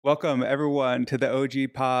Welcome, everyone, to the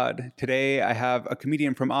OG Pod. Today, I have a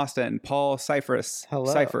comedian from Austin, Paul Cyphers.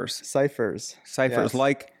 Hello. Cyphers. Cyphers. Yes.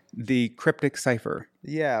 Like the cryptic cipher.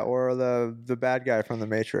 Yeah, or the bad guy from The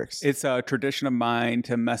Matrix. It's a tradition of mine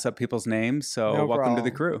to mess up people's names, so No welcome problem. to the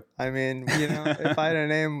crew. I mean, if I had a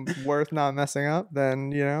name worth not messing up,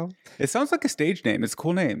 then, It sounds like a stage name. It's a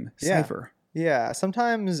cool name. Yeah. Cypher. Yeah,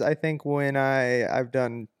 sometimes I think when I've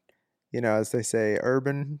done, as they say,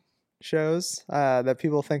 urban shows, that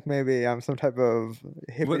people think maybe I'm some type of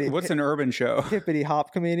What's an urban show? hippity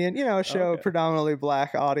hop comedian, a show predominantly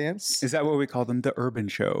black audience. Is that what we call them? The urban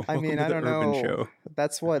show? I mean, I don't urban know. Show.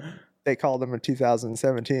 That's what they called them in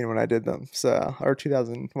 2017 when I did them. So, or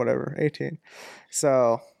 18.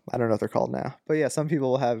 So I don't know what they're called now, but yeah, some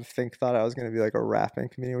people thought I was going to be like a rapping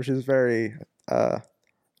comedian, which is very,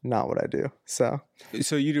 not what I do. So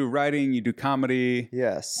you do writing, you do comedy.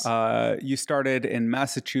 Yes. You started in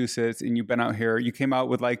Massachusetts and you've been out here. You came out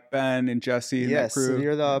with like Ben and Jesse and yes, that crew.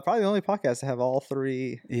 You're probably the only podcast to have all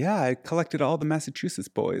three. Yeah, I collected all the Massachusetts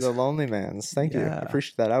boys. The Lonely Mans. Thank you. I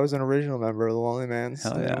appreciate that. I was an original member of the Lonely Mans.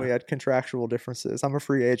 Hell and yeah. we had contractual differences. I'm a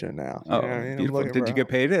free agent now. Oh, beautiful. Did you get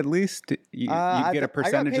paid at least? You get a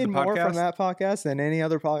percentage of the podcast? I got paid more from that podcast than any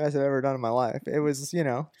other podcast I've ever done in my life. It was,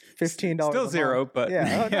 $15. Still zero, but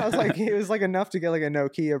yeah. It was like enough to get like a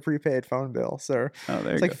Nokia prepaid phone bill. So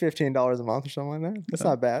it's like $15 a month or something like that. That's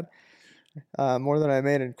not bad. More than I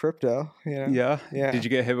made in crypto. Yeah. Did you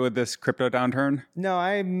get hit with this crypto downturn? No,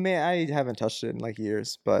 I haven't touched it in like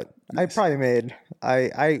years, but nice. I probably made.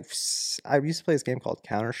 I used to play this game called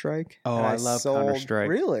Counter-Strike. Oh, I love Counter-Strike.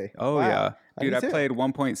 Really? Oh, wow. yeah. Dude, I played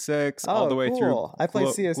 1.6 all the way cool. through. I played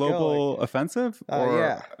CSGO. Global Offensive?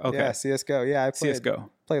 Yeah. Okay. Yeah, CSGO. Yeah, I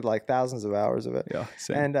played like thousands of hours of it. Yeah,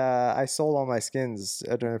 same. And I sold all my skins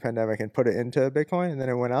during the pandemic and put it into Bitcoin, and then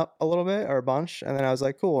it went up a little bit or a bunch, and then I was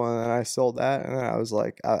like, cool, and then I sold that, and then I was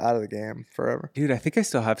like out of the game forever. Dude, I think I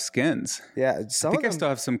still have skins. Yeah, I still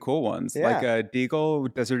have some cool ones, yeah. like a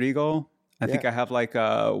Deagle, Desert Eagle. I think I have like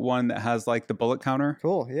one that has like the bullet counter.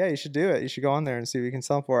 Cool. Yeah, you should do it. You should go on there and see what you can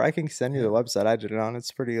sell for. I can send you the website I did it on.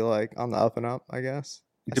 It's pretty like on the up and up, I guess.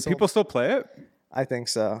 Do people still play it? I think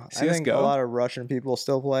so. CSGO? I think a lot of Russian people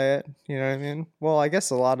still play it. You know what I mean? Well, I guess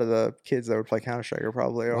a lot of the kids that would play Counter-Strike are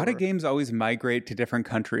probably over. Why do games always migrate to different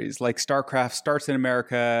countries? Like StarCraft starts in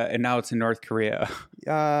America and now it's in North Korea.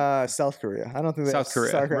 South Korea. I don't think they South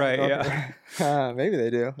Korea. StarCraft Right, yeah. Maybe they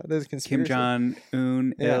do. There's a conspiracy. Kim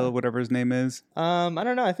Jong-un, Il, whatever his name is. I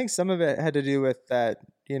don't know. I think some of it had to do with that,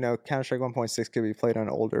 Counter-Strike 1.6 could be played on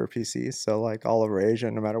older PCs. So like all over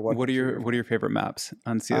Asia, no matter what. What are your favorite maps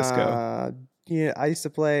on CSGO? Yeah, I used to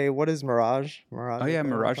play, what is Mirage? Oh yeah,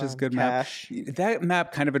 Mirage is a good map. That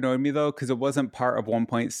map kind of annoyed me though, because it wasn't part of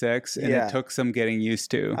 1.6 and it took some getting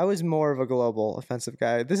used to. I was more of a global offensive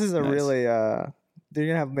guy. This is a really, you're going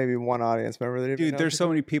to have maybe one audience member that Dude, there's so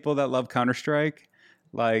many people that love Counter-Strike.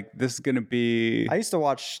 Like, this is going to be... I used to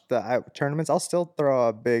watch the tournaments. I'll still throw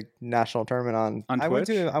a big national tournament on Twitch?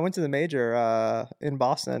 I went to the major in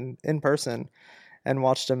Boston in person and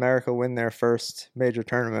watched America win their first major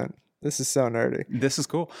tournament. This is so nerdy. This is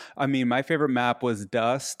cool. I mean, my favorite map was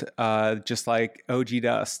Dust, just like OG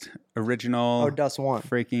Dust, original. Oh, Dust 1.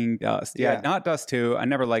 Freaking Dust. Yeah, not Dust 2. I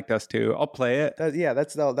never liked Dust 2. I'll play it.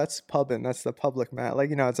 That's pubbing. That's the public map. Like,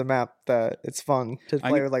 it's a map that it's fun to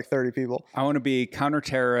play with like 30 people. I want to be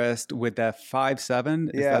counter-terrorist with that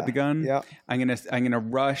 5.7. Is that the gun? Yeah. I'm gonna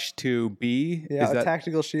rush to B. Yeah, a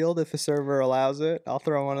tactical shield if the server allows it. I'll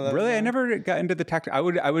throw one of those. Really? I never got into the tactical.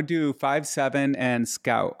 I would do 5.7 and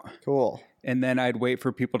Scout. Cool. And then I'd wait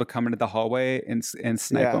for people to come into the hallway and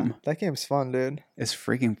snipe them. That game's fun, dude. It's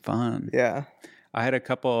freaking fun. Yeah. I had a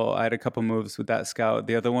couple moves with that Scout.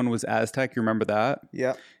 The other one was Aztec. You remember that?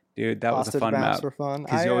 Yep. Dude, that was a fun map. Were fun.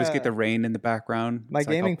 Because you always get the rain in the background. My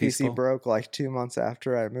gaming PC broke like 2 months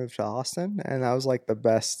after I moved to Austin, and that was like the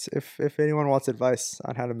best. If anyone wants advice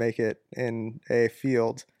on how to make it in a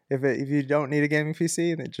field, if you don't need a gaming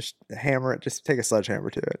PC, then just hammer it. Just take a sledgehammer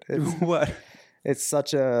to it. What? It's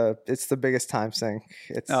the biggest time sink.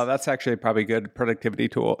 That's actually probably a good productivity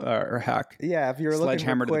tool or hack. Yeah, if you're looking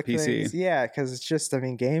for quick to the PC. Things, yeah, because it's just,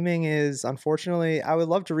 gaming is, unfortunately, I would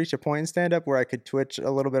love to reach a point in stand-up where I could Twitch a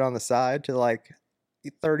little bit on the side to like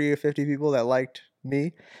 30 or 50 people that liked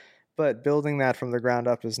me, but building that from the ground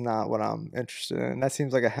up is not what I'm interested in. That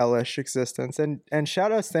seems like a hellish existence. And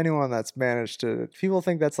shout outs to anyone that's managed to, people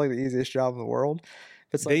think that's like the easiest job in the world.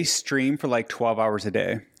 They stream for like 12 hours a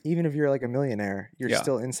day. Even if you're like a millionaire, you're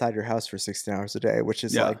still inside your house for 16 hours a day, which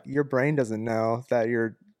is like your brain doesn't know that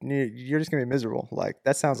you're you're just gonna be miserable. Like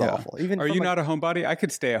that sounds awful. Even are you not a homebody? I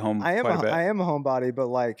could stay at home. I am quite a bit. I am a homebody, but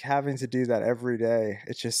like having to do that every day,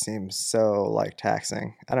 it just seems so like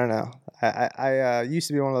taxing. I don't know. I used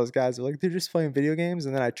to be one of those guys who like they're just playing video games,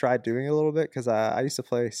 and then I tried doing it a little bit because I used to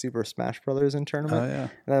play Super Smash Brothers in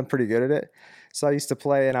tournament, and I'm pretty good at it. So I used to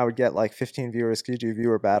play, and I would get like 15 viewers because you do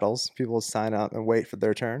viewer battles. People would sign up and wait for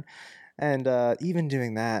their turn, and even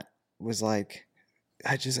doing that was like.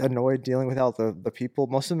 I just annoyed dealing with all the people.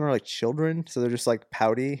 Most of them are like children, so they're just like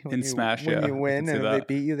pouty when Smash. When you win, and if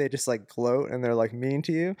they beat you, they just like gloat and they're like mean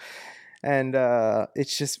to you. And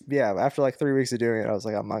it's just after like 3 weeks of doing it, I was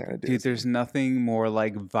like, I'm not gonna do it. Dude, there's nothing more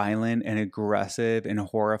like violent and aggressive and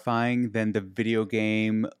horrifying than the video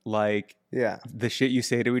game like the shit you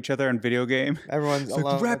say to each other in video game. Everyone's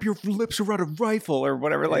alone. Like, wrap your lips around a rifle or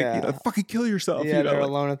whatever. Like, fucking kill yourself. Yeah, they're like,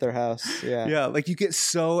 alone at their house. Yeah. Yeah, like you get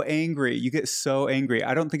so angry.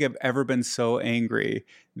 I don't think I've ever been so angry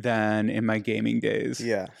than in my gaming days.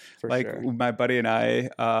 Yeah, for sure. Like my buddy and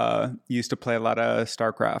I used to play a lot of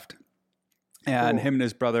StarCraft. And him and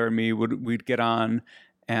his brother and me we'd get on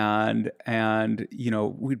and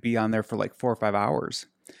we'd be on there for like 4 or 5 hours.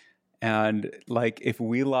 And like if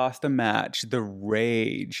we lost a match, the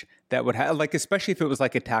rage that would have, like especially if it was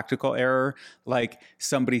like a tactical error, like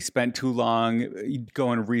somebody spent too long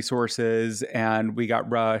going resources and we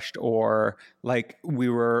got rushed, or like we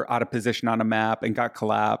were out of position on a map and got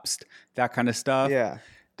collapsed, that kind of stuff. Yeah.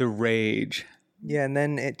 The rage. Yeah, and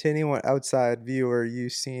then to anyone outside viewer, you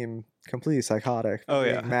seem completely psychotic.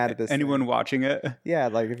 Mad at this. Anyone watching it? Yeah,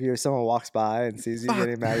 like if someone walks by and sees you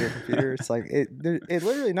getting mad at your computer, it's like it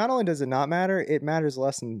literally not only does it not matter, it matters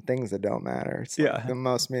less than things that don't matter. It's like the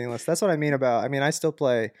most meaningless. That's what I mean about. I mean, I still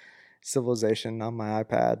play Civilization on my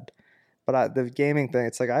iPad, but the gaming thing,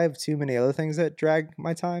 it's like I have too many other things that drag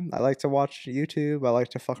my time. I like to watch YouTube. I like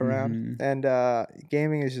to fuck around, and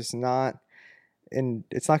gaming is just not. And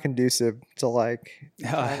it's not conducive to like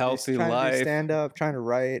a healthy life. To do stand up, trying to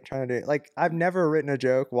write, trying to do like I've never written a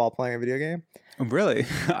joke while playing a video game. Really?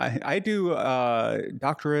 I do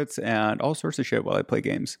doctorates and all sorts of shit while I play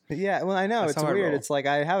games. Yeah, well, I know it's weird. It's like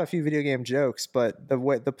I have a few video game jokes, but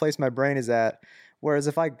the place my brain is at. Whereas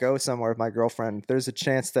if I go somewhere with my girlfriend, there's a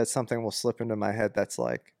chance that something will slip into my head that's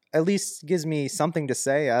like at least gives me something to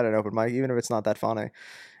say. I don't know, but even if it's not that funny.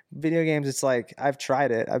 Video games, it's like I've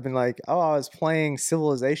tried it. I've been like, I was playing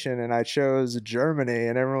Civilization and I chose Germany,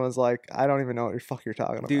 and everyone's like, I don't even know what the fuck you're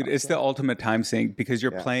talking about. Dude, it's the ultimate time sink because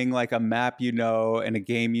you're playing like a map and a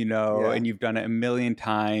game and you've done it a million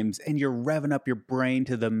times and you're revving up your brain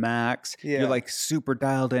to the max. You're like super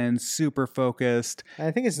dialed in, super focused. And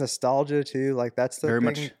I think it's nostalgia too. Like that's the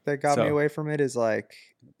thing that got me away from it is like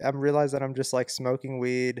I realized that I'm just like smoking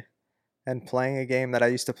weed and playing a game that I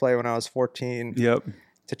used to play when I was 14. Yep.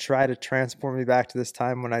 To try to transport me back to this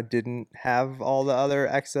time when I didn't have all the other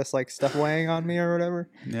excess like stuff weighing on me or whatever.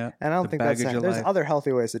 Yeah. And I don't think that's there's other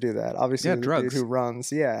healthy ways to do that. Obviously, the drugs. Dude who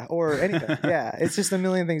runs, or anything. It's just a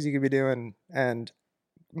million things you could be doing, and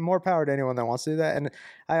more power to anyone that wants to do that. And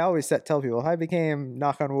I always tell people if I became,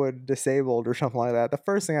 knock on wood, disabled or something like that, the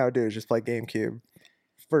first thing I would do is just play GameCube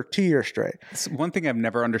for 2 years straight. One thing I've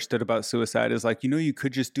never understood about suicide is like, you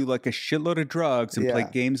could just do like a shitload of drugs and play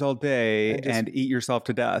games all day and eat yourself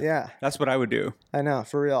to death. Yeah. That's what I would do. I know,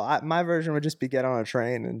 for real. My version would just be get on a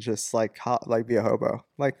train and just like be a hobo.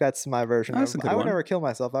 Like that's my version. I would never kill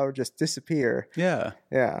myself. I would just disappear. Yeah.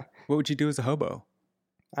 Yeah. What would you do as a hobo?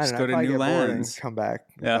 I don't know. Go to new lands. Come back.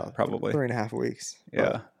 Yeah, probably. 3.5 weeks. Yeah.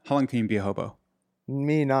 But how long can you be a hobo?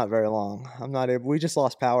 Me, not very long. I'm not able. We just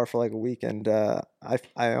lost power for like a week, and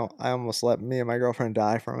I almost let me and my girlfriend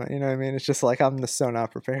die from it. You know what I mean? It's just like I'm just so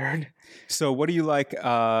not prepared. So, what do you like?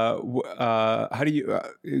 How do you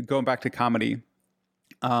going back to comedy?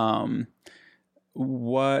 How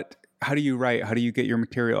do you write? How do you get your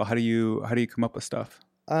material? How do you come up with stuff?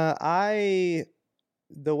 The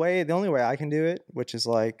only way I can do it, which is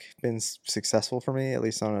like been successful for me, at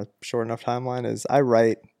least on a short enough timeline, is I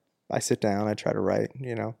write. I sit down, I try to write,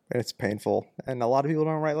 and it's painful. And a lot of people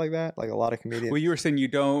don't write like that, like a lot of comedians. Well, you were saying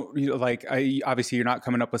obviously you're not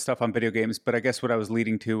coming up with stuff on video games, but I guess what I was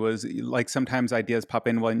leading to was like sometimes ideas pop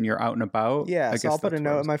in when you're out and about. Yeah, so I'll put a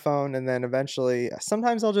note in my phone and then eventually,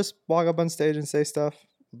 sometimes I'll just walk up on stage and say stuff.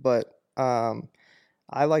 But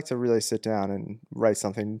I like to really sit down and write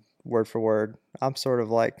something word for word. I'm sort of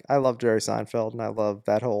like, I love Jerry Seinfeld and I love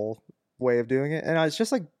that whole way of doing it. And it's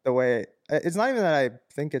just like the way, it's not even that I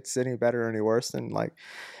think it's any better or any worse than like,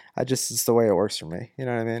 it's the way it works for me. You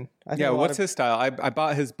know what I mean? What's his style? I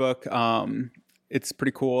bought his book. It's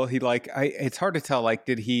pretty cool. He it's hard to tell, like,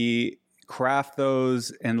 did he craft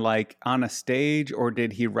those and like on a stage, or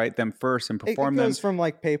did he write them first and perform them? It goes from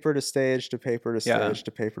like paper to stage to paper to stage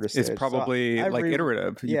to paper to stage. It's probably so like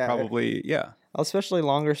iterative. You probably, especially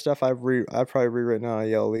longer stuff. I've probably rewritten on a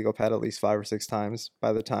yellow legal pad at least 5 or 6 times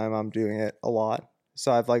by the time I'm doing it a lot.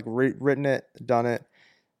 So I've like written it, done it,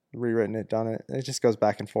 rewritten it, done it. It just goes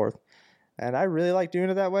back and forth. And I really like doing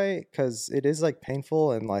it that way because it is like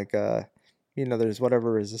painful and like, there's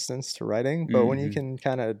whatever resistance to writing. But when you can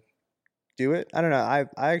kind of do it, I don't know.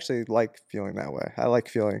 I actually like feeling that way. I like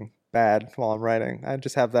feeling bad while I'm writing. I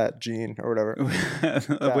just have that gene or whatever.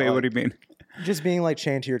 Wait, what do you mean? Just being like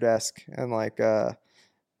chained to your desk and like,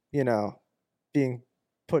 being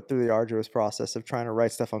put through the arduous process of trying to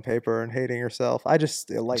write stuff on paper and hating yourself. I just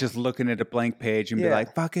like just looking at a blank page and be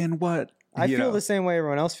like, fucking what? I feel the same way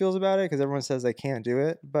everyone else feels about it because everyone says they can't do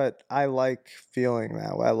it, but I like feeling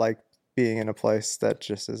that way. I like being in a place that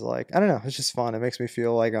just is like, I don't know, it's just fun. It makes me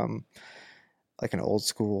feel like I'm like an old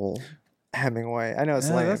school Hemingway. I know it's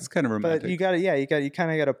lame. That's kind of romantic. But you kind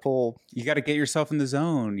of got to pull. You got to get yourself in the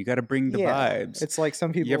zone. You got to bring the vibes. It's like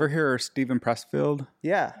some people. You ever hear Stephen Pressfield?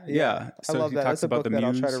 Yeah. So I love that. That's a book that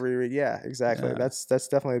I'll try to reread. Yeah, exactly. Yeah. That's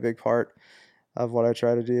definitely a big part of what I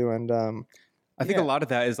try to do. And I think a lot of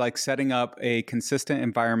that is like setting up a consistent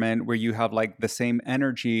environment where you have like the same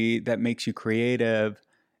energy that makes you creative,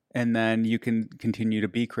 and then you can continue to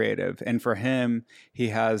be creative. And for him, he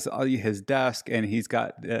has his desk and he's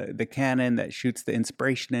got the Canon that shoots the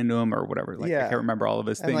inspiration into him or whatever. Like I can't remember all of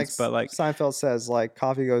his things, but like Seinfeld says, like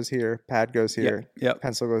coffee goes here, pad goes here,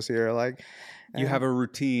 pencil goes here. Like you have a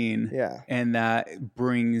routine, and that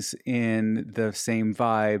brings in the same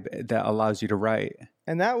vibe that allows you to write.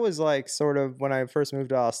 And that was like sort of when I first moved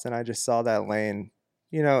to Austin, I just saw that lane.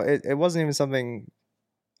 It wasn't even something.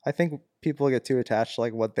 I think people get too attached to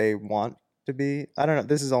like what they want to be. I don't know.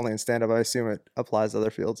 This is only in stand-up. I assume it applies to other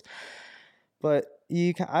fields. But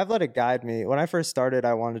I've let it guide me. When I first started,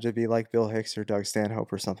 I wanted to be like Bill Hicks or Doug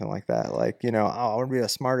Stanhope or something like that. Like, I want to be the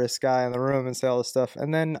smartest guy in the room and say all this stuff.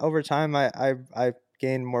 And then over time, I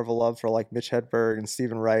gained more of a love for like Mitch Hedberg and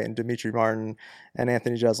Stephen Wright and Dimitri Martin and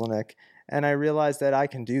Anthony Jeselnik. And I realized that I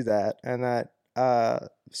can do that. And that,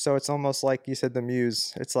 so it's almost like you said, the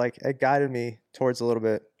muse. It's like it guided me towards a little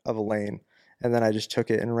bit of a lane, and then I just took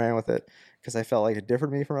it and ran with it because I felt like it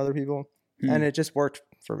differed me from other people, and it just worked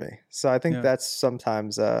for me. So I think that's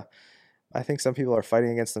sometimes I think some people are fighting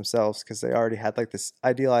against themselves because they already had like this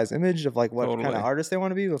idealized image of like what kind of artist they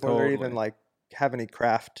want to be before they even like have any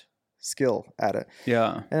craft skill at it.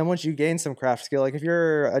 And then once you gain some craft skill, like if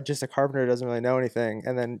you're just a carpenter who doesn't really know anything,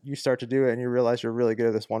 and then you start to do it and you realize you're really good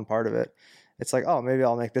at this one part of it, it's like, oh, maybe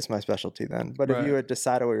I'll make this my specialty then. But if you had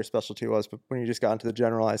decided what your specialty was, but when you just got into the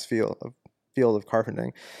generalized field of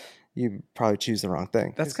carpenting, you probably choose the wrong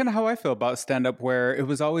thing. That's kind of how I feel about stand-up, where it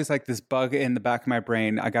was always like this bug in the back of my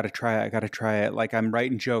brain. I got to try it. Like I'm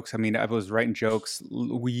writing jokes. I mean, I was writing jokes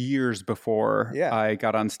years before I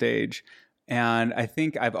got on stage. And I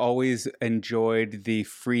think I've always enjoyed the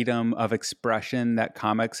freedom of expression that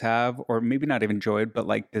comics have, or maybe not even enjoyed, but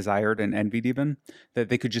like desired and envied even, that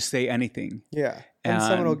they could just say anything. Yeah. And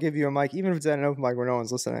someone will give you a mic, even if it's at an open mic where no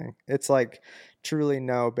one's listening. It's like truly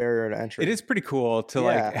no barrier to entry. It is pretty cool to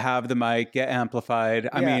like have the mic get amplified.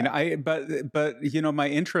 I mean, but my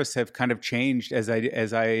interests have kind of changed as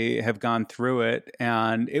I have gone through it.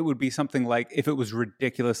 And it would be something like, if it was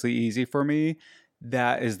ridiculously easy for me,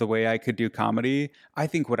 that is the way I could do comedy. I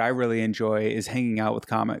think what I really enjoy is hanging out with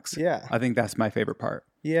comics. Yeah. I think that's my favorite part.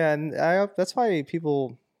 Yeah. And that's why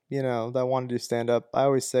people, that want to do stand up, I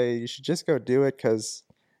always say you should just go do it, because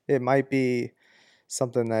it might be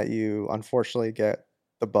something that you unfortunately get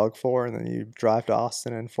the bug for, and then you drive to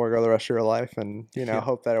Austin and forego the rest of your life and,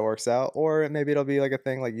 hope that it works out. Or maybe it'll be like a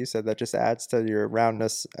thing, like you said, that just adds to your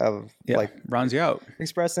roundness of like rounds you out,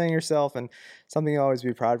 expressing yourself, and something you always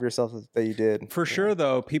be proud of yourself that you did. For sure,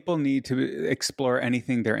 though, people need to explore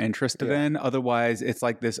anything they're interested in. Otherwise, it's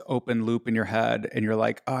like this open loop in your head, and you're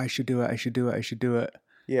like, oh, I should do it.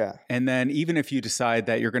 Yeah. And then even if you decide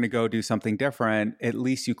that you're going to go do something different, at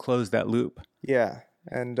least you close that loop. Yeah.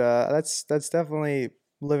 And that's definitely,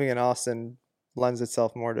 living in Austin lends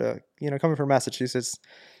itself more to, coming from Massachusetts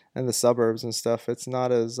and the suburbs and stuff. It's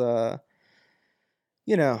not as,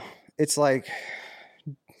 it's like,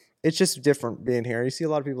 it's just different being here. You see a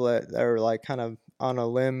lot of people that are like kind of on a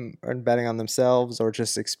limb and betting on themselves, or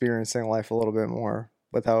just experiencing life a little bit more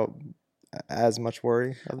without as much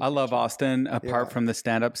worry. I love Austin. Apart from the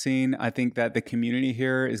stand-up scene, I think that the community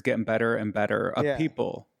here is getting better and better.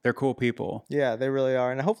 People, they're cool people. Yeah, they really are.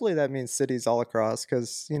 And hopefully that means cities all across,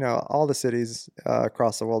 because all the cities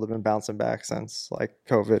across the world have been bouncing back since like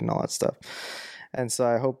COVID and all that stuff. And so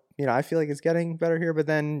I hope I feel like it's getting better here, but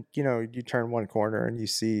then, you turn one corner and you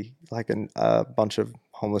see like a bunch of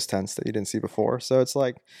homeless tents that you didn't see before. So it's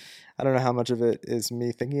like, I don't know how much of it is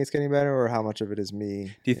me thinking it's getting better or how much of it is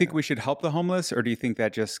me. Do you think we should help the homeless, or do you think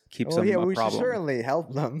that just keeps them a problem? We should certainly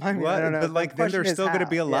help them. I mean, I don't know. But like, then they're still going to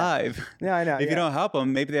be alive. Yeah, I know. If you don't help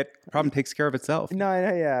them, maybe that problem takes care of itself. No, I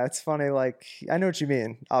know. Yeah, it's funny. Like, I know what you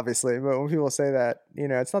mean, obviously. But when people say that,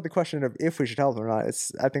 it's not the question of if we should help them or not.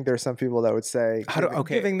 I think there's some people that would say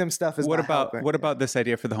giving them stuff is not helping. What about this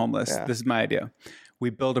idea for the homeless? Yeah. This is my idea. We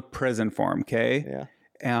build a prison for them, okay? Yeah.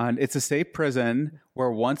 And it's a safe prison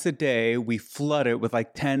where once a day we flood it with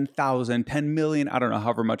like 10,000, 10 million, I don't know,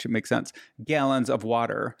 however much it makes sense, gallons of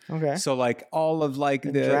water. Okay. So like all of like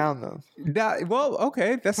drown them.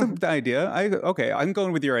 Okay, that's the idea. I'm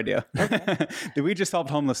going with your idea. Okay. Did we just solve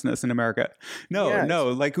homelessness in America? No.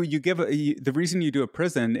 Like the reason you do a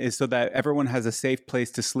prison is so that everyone has a safe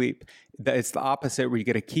place to sleep. It's the opposite, where you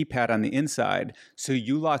get a keypad on the inside, so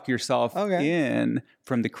you lock yourself in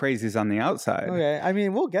from the crazies on the outside. Okay, I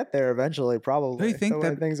mean, we'll get there eventually, probably. Do you think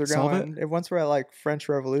that things are going? Once we're at like French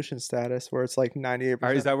Revolution status, where it's like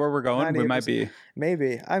 98%. Is that where we're going? We might be.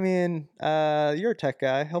 Maybe. I mean, you're a tech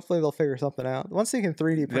guy. Hopefully, they'll figure something out. Once they can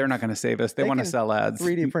 3D print, they're not going to save us. They want to sell ads.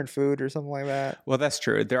 3D print food or something like that. Well, that's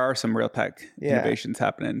true. There are some real tech innovations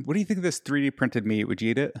happening. What do you think of this 3D printed meat? Would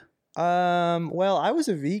you eat it? Well, I was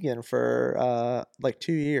a vegan for like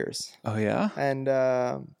 2 years. Oh yeah? And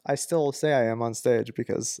I still say I am on stage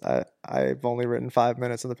because I've only written 5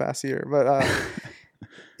 minutes in the past year. But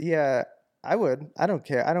yeah, I would. I don't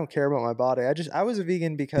care. I don't care about my body. I was a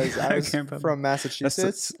vegan because I was from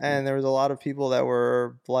Massachusetts, and there was a lot of people that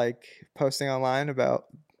were like posting online about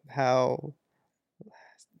how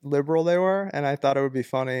liberal they were, and I thought it would be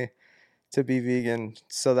funny to be vegan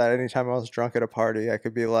so that anytime I was drunk at a party, I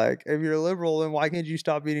could be like, if you're liberal, then why can't you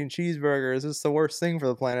stop eating cheeseburgers? It's the worst thing for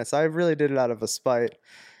the planet. So I really did it out of a spite.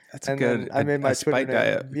 That's good. I made my Twitter name.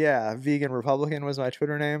 Diet. Yeah, Vegan Republican was my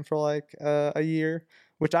Twitter name for like a year,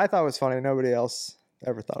 which I thought was funny. Nobody else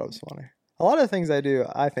ever thought it was funny. A lot of things I do,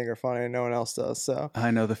 I think are funny, and no one else does. So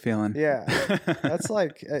I know the feeling. Yeah, that's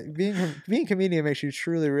like being a comedian makes you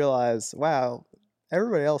truly realize, wow,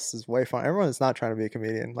 everybody else is way fun. Everyone is not trying to be a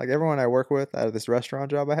comedian. Like everyone I work with out of this restaurant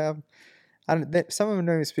job I have, some of them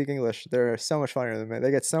don't even speak English. They're so much funnier than me. They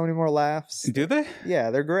get so many more laughs. Do they? Yeah,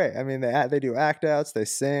 they're great. I mean, they do act outs. They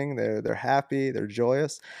sing. They're happy. They're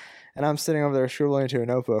joyous. And I'm sitting over there scribbling into a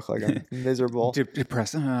notebook like I'm miserable.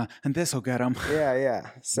 Depressed. And this will get them. Yeah.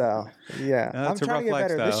 So, yeah. I'm trying to get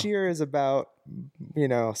better. This year is about,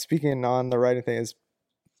 speaking on the writing thing is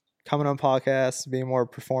coming on podcasts, being more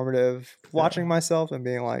performative, watching myself and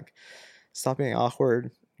being like, stop being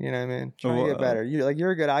awkward. You know what I mean? Trying to get better.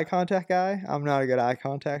 You're a good eye contact guy. I'm not a good eye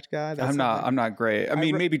contact guy. I'm not great. I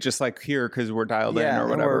mean, maybe just like here because we're dialed in or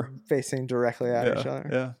whatever. We're facing directly at each other.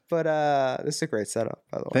 Yeah. But this is a great setup,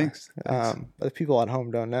 by the way. Thanks. But the people at home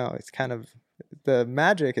don't know. It's kind of the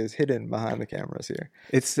magic is hidden behind the cameras here.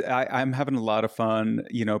 I'm having a lot of fun,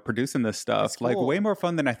 producing this stuff. Cool. Like way more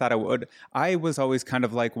fun than I thought I would. I was always kind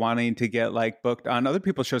of like wanting to get like booked on other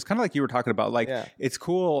people's shows, kind of like you were talking about. Like it's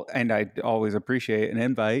cool, and I always appreciate an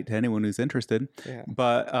invite to anyone who's interested. Yeah.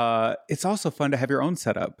 But it's also fun to have your own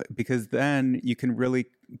setup because then you can really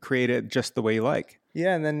create it just the way you like.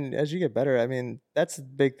 Yeah, and then as you get better, I mean, that's the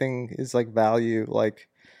big thing is like value. Like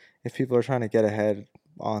if people are trying to get ahead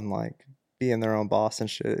on like being their own boss and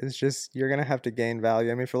shit, it's just you're gonna have to gain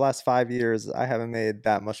value. I mean, for the last 5 years I haven't made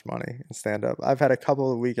that much money in stand-up. I've had a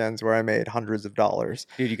couple of weekends where I made hundreds of dollars.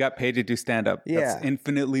 Dude, you got paid to do stand-up. That's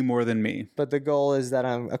infinitely more than me. But the goal is that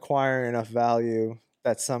I'm acquiring enough value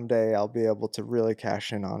that someday I'll be able to really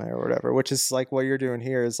cash in on it or whatever, which is like what you're doing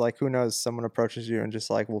here is like, who knows, someone approaches you and just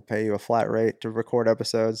like will pay you a flat rate to record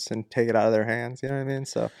episodes and take it out of their hands. You know what I mean?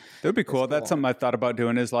 So that would be cool. That's something I thought about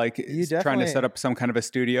doing is like trying to set up some kind of a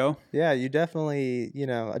studio. Yeah, you definitely,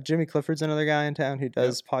 Jimmy Clifford's another guy in town who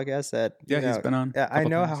does podcasts that, he's been on. Yeah, I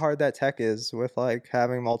know how hard that tech is with like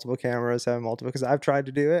having multiple cameras, because I've tried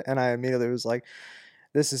to do it and I immediately was like,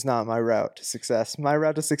 this is not my route to success. My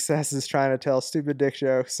route to success is trying to tell stupid dick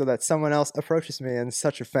jokes so that someone else approaches me and is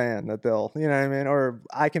such a fan that they'll, you know what I mean? Or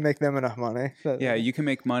I can make them enough money. You can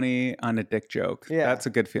make money on a dick joke. Yeah. That's a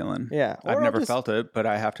good feeling. Yeah. I've never felt it, but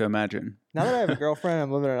I have to imagine. Now that I have a girlfriend,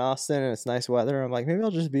 I'm living in Austin and it's nice weather. I'm like, maybe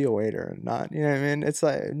I'll just be a waiter and not, you know what I mean? It's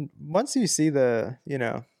like, once you see the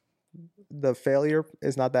failure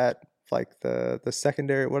is not that like the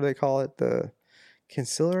secondary, what do they call it? The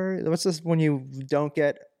conciliary. What's this when you don't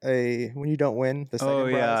win the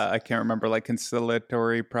second prize? I can't remember, like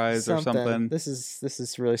conciliatory prize or something. This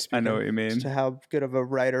is really speaking I know what you mean to how good of a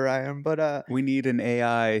writer I am, but we need an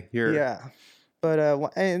AI here. Yeah, But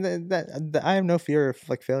I have no fear of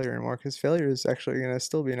like failure anymore, because failure is actually gonna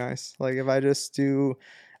still be nice. Like if I just do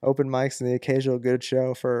open mics and the occasional good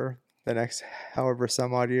show for the next however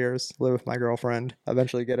some odd years, live with my girlfriend,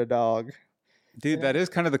 eventually get a dog. Dude, that is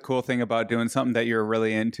kind of the cool thing about doing something that you're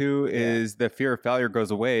really into is the fear of failure goes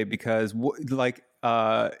away, because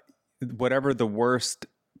whatever the worst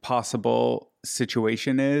possible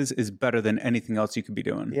situation is better than anything else you could be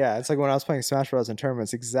doing. Yeah, it's like when I was playing Smash Bros. In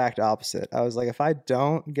tournaments, exact opposite. I was like, if I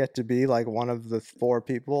don't get to be like one of the 4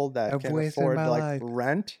 people that can afford to like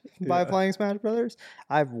rent by playing Smash Brothers,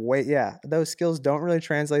 those skills don't really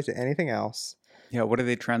translate to anything else. Yeah, what do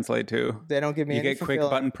they translate to? They don't give me any You get quick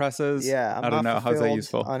button presses? Yeah, I don't know. How's that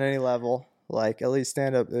useful? On any level. Like, at least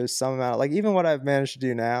stand-up, there's some amount. Like, even what I've managed to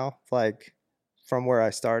do now, like, from where I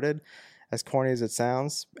started, as corny as it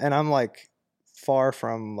sounds, and I'm, like, far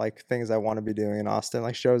from, like, things I want to be doing in Austin,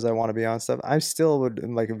 like, shows I want to be on, stuff. I still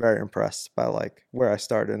am, like, very impressed by, like, where I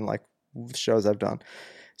started and, like, shows I've done.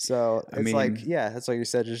 So it's like, yeah, that's like you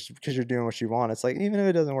said, just because you're doing what you want. It's like, even if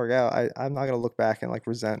it doesn't work out, I'm not going to look back and like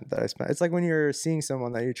resent that I spent. It's like when you're seeing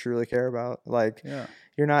someone that you truly care about, like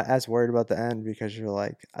you're not as worried about the end, because you're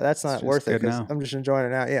like, that's not worth it, because I'm just enjoying it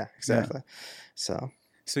now. Yeah, exactly. Yeah.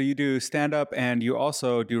 So you do stand up and you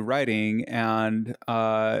also do writing and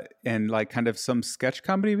like kind of some sketch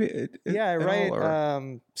comedy. Yeah, I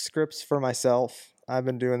write scripts for myself. I've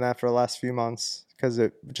been doing that for the last few months, because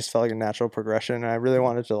it just felt like a natural progression. And I really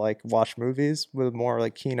wanted to like watch movies with more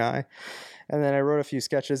like keen eye. And then I wrote a few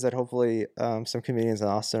sketches that hopefully some comedians in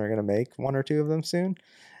Austin are going to make 1 or 2 of them soon.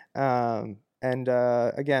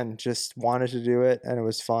 Again, just wanted to do it, and it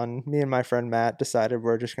was fun. Me and my friend Matt decided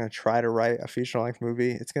we're just going to try to write a feature-length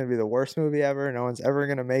movie. It's going to be the worst movie ever. No one's ever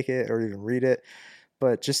going to make it or even read it.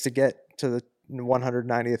 But just to get to the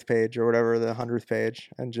 190th page or whatever, the 100th page,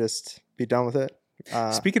 and just be done with it.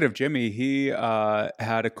 Speaking of Jimmy, he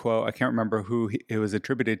had a quote. I can't remember who it was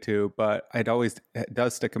attributed to, but it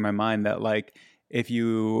does stick in my mind that like if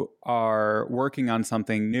you are working on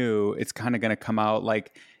something new, it's kind of going to come out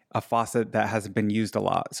like a faucet that hasn't been used a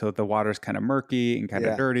lot. So the water's kind of murky and kind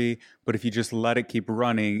of dirty, but if you just let it keep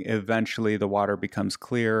running, eventually the water becomes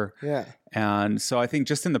clear. Yeah. And so I think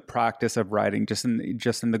just in the practice of writing, just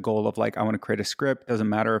in the goal of like, I want to create a script, doesn't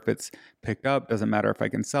matter if it's picked up, doesn't matter if I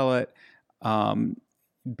can sell it.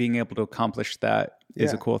 Being able to accomplish that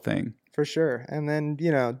is a cool thing. For sure. And then,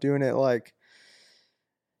 doing it like,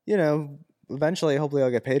 eventually, hopefully I'll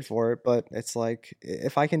get paid for it. But it's like,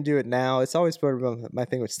 if I can do it now, it's always part of my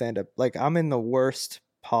thing with stand-up. Like, I'm in the worst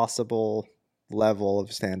possible level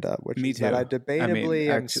of stand-up, which Me is too. that I debatably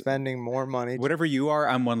am spending more money. Whatever you are,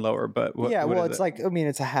 I'm one lower, but what it's like,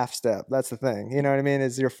 it's a half step. That's the thing. You know what I mean?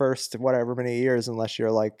 Is your first whatever many years, unless you're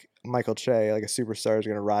like Michael Che, like a superstar is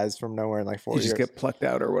going to rise from nowhere in like 4 years. You just get plucked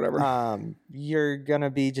out or whatever. You're going to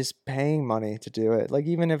be just paying money to do it. Like,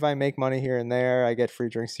 even if I make money here and there, I get free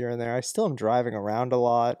drinks here and there, I still am driving around a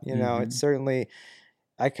lot. It's certainly,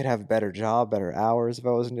 I could have a better job, better hours if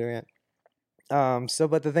I wasn't doing it.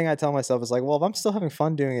 But the thing I tell myself is like, well, if I'm still having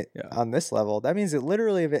fun doing it on this level, that means that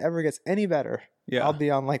literally if it ever gets any better, I'll be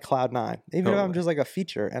on like cloud 9. Even if I'm just like a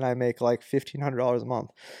feature and I make like $1,500 a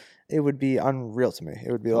month, it would be unreal to me.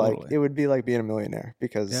 It would be like being a millionaire,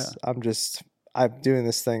 because I'm doing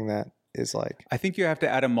this thing that is like, I think you have to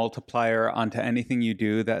add a multiplier onto anything you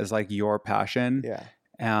do that is like your passion. Yeah.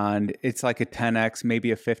 And it's like a 10x,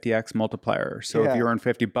 maybe a 50x multiplier. So if you earn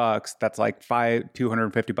 $50, that's like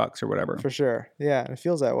 $250 or whatever. For sure. Yeah. It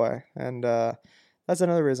feels that way. And that's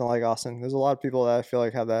another reason I like Austin. There's a lot of people that I feel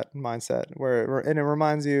like have that mindset and it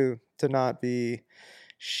reminds you to not be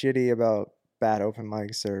shitty about bad open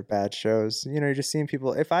mics or bad shows. You're just seeing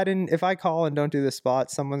people. If I call and don't do this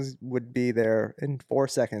spot, someone would be there in 4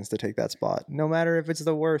 seconds to take that spot. No matter if it's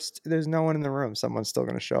the worst, there's no one in the room. Someone's still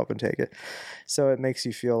going to show up and take it. So it makes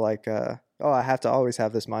you feel like, I have to always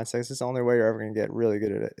have this mindset. It's the only way you're ever going to get really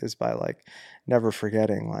good at it is by like never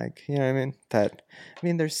forgetting, like, you know what I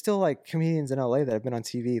mean? There's still like comedians in LA that have been on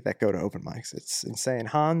TV that go to open mics. It's insane.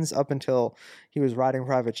 Hans, up until he was riding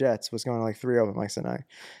private jets, was going to like 3 open mics a night.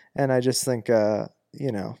 And I just think,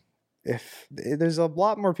 if there's a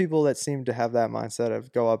lot more people that seem to have that mindset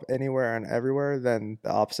of go up anywhere and everywhere than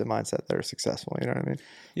the opposite mindset that are successful. You know what I mean?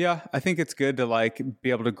 Yeah, I think it's good to like be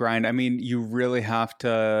able to grind. I mean, you really have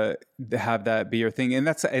to have that be your thing. And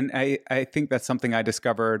I think that's something I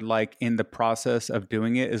discovered like in the process of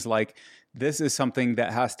doing it is like, this is something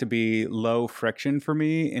that has to be low friction for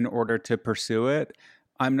me in order to pursue it.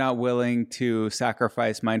 I'm not willing to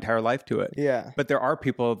sacrifice my entire life to it. Yeah. But there are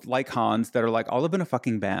people like Hans that are like, I'll live in a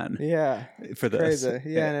fucking van. Yeah. For this. Crazy.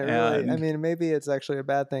 Yeah. And maybe it's actually a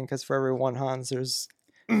bad thing, because for every one Hans, there's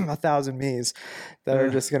 1,000 me's that are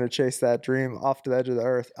just going to chase that dream off to the edge of the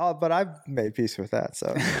earth. Oh, but I've made peace with that.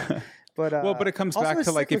 So, but it comes back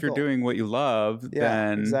to like, if you're doing what you love,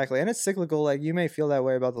 then exactly. And it's cyclical. Like you may feel that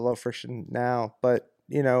way about the low friction now, but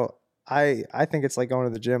you know, I think it's like going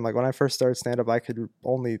to the gym. Like when I first started stand up, I could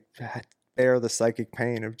only bear the psychic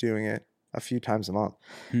pain of doing it a few times a month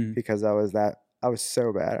because I was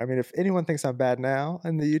so bad. I mean, if anyone thinks I'm bad now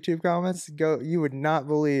in the YouTube comments, you would not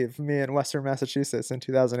believe me in Western Massachusetts in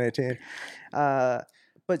 2018.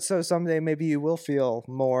 But so someday maybe you will feel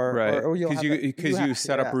more, right? Or because you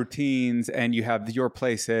set up routines and you have your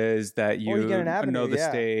places that you get an avenue, know the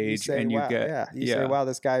stage, say, and you wow, get say, wow,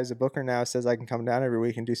 this guy who's a booker now says I can come down every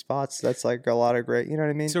week and do spots. That's like a lot of great, you know what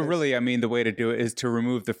I mean? So really, I mean, the way to do it is to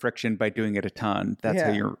remove the friction by doing it a ton. That's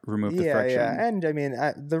how you remove the friction. Yeah, and I mean,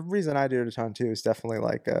 the reason I do it a ton too is definitely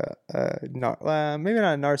like maybe not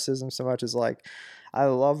a narcissism so much as like I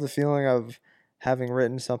love the feeling of having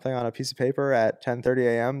written something on a piece of paper at 10:30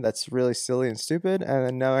 a.m. that's really silly and stupid, and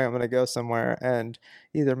then knowing I'm going to go somewhere and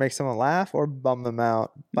either make someone laugh or bum them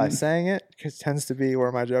out by saying it, because it tends to be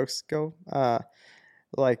where my jokes go.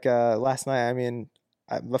 Last night, I mean,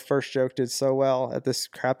 the first joke did so well at this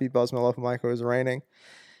crappy Buzzmill open mic. It was raining.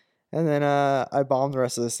 And then I bombed the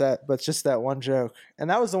rest of the set, but just that one joke. And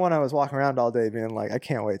that was the one I was walking around all day being like, I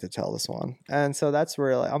can't wait to tell this one. And so that's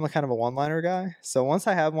where I'm a kind of a one-liner guy. So once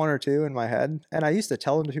I have one or two in my head, and I used to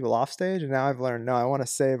tell them to people off stage, and now I've learned, no, I want to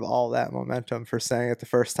save all that momentum for saying it the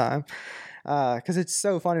first time. Because it's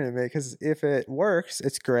so funny to me, because if it works,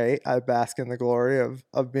 it's great. I bask in the glory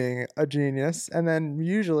of being a genius. And then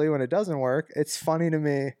usually when it doesn't work, it's funny to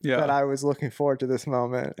me that I was looking forward to this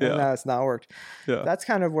moment and now it's not worked. Yeah. That's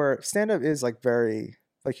kind of where stand-up is like very,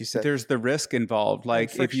 like you said. There's the risk involved.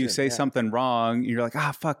 Like if you say something wrong, you're like,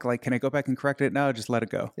 fuck, like, can I go back and correct it? No, just let it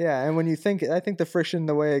go. Yeah. And when I think the friction,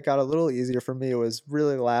 the way it got a little easier for me was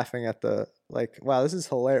really laughing at like, wow, this is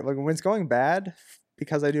hilarious. Like when it's going bad,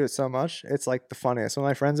 because I do it so much, it's like the funniest. When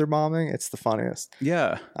my friends are bombing, it's the funniest.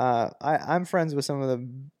 Yeah. I'm friends with some of the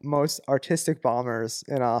most artistic bombers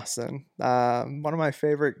in Austin. One of my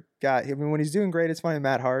favorite guys, I mean, when he's doing great, it's funny.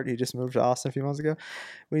 Matt Hart, he just moved to Austin a few months ago.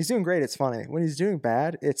 When he's doing great, it's funny. When he's doing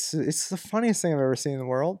bad, it's the funniest thing I've ever seen in the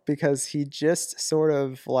world, because he just sort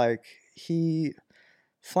of like, he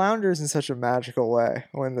flounders in such a magical way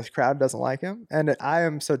when the crowd doesn't like him. And I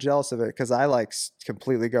am so jealous of it, because I like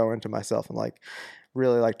completely go into myself and like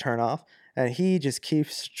really like turn off, and he just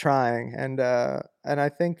keeps trying, and I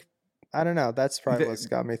think, I don't know, that's probably what's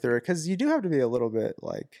got me through it, because you do have to be a little bit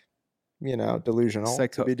like, you know, delusional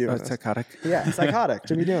to be doing this. Psychotic. Yeah, psychotic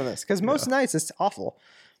to be doing this, because most nights it's awful.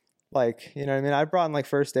 Like, you know what I mean? I brought in like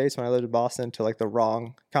first dates when I lived in Boston to like the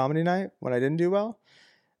wrong comedy night when I didn't do well.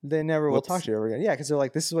 They never will talk to you ever again. Yeah, because they're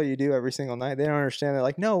like, this is what you do every single night. They don't understand. They're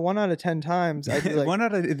like, no, 1 out of 10 times. I do like, 1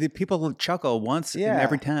 out of the people chuckle once in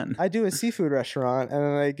every 10. I do a seafood restaurant, and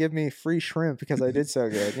then they give me free shrimp because I did so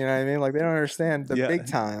good. You know what I mean? Like, they don't understand the big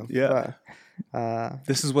time. Yeah. But,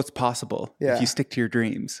 this is what's possible if you stick to your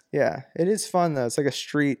dreams. Yeah. It is fun, though. It's like a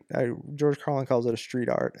street. George Carlin calls it a street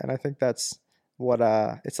art. And I think that's what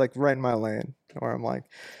it's like right in my lane, where I'm like,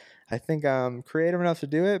 I think I'm creative enough to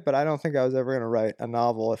do it, but I don't think I was ever going to write a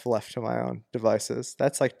novel if left to my own devices.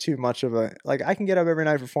 That's like too much of like, I can get up every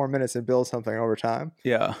night for 4 minutes and build something over time.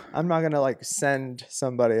 Yeah. I'm not going to like send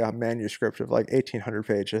somebody a manuscript of like 1,800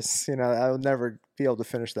 pages. You know, I'll never be able to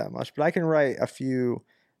finish that much, but I can write a few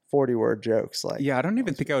 40-word jokes. Like, yeah, I don't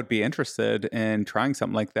even think I would be interested in trying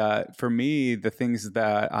something like that. For me, the things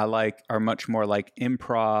that I like are much more like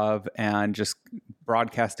improv and just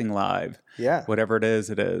broadcasting live. Yeah. Whatever it is,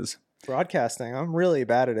 it is. Broadcasting, I'm really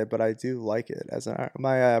bad at it, but I do like it.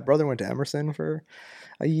 My brother went to Emerson for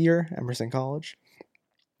a year, Emerson College.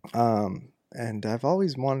 And I've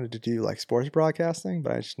always wanted to do like sports broadcasting,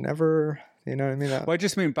 but I just never, you know what I mean? Well, I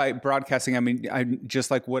just mean by broadcasting, I mean, I'm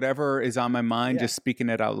just like whatever is on my mind, just speaking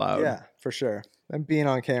it out loud. Yeah, for sure. And being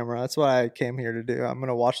on camera. That's what I came here to do. I'm going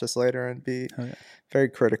to watch this later and be very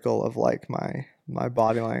critical of like my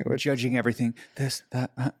body language. Judging everything. This,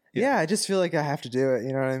 that. Yeah, I just feel like I have to do it.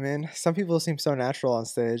 You know what I mean? Some people seem so natural on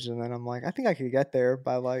stage. And then I'm like, I think I could get there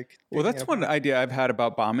by like. Well, that's one idea I've had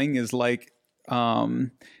about bombing is like,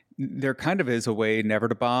 there kind of is a way never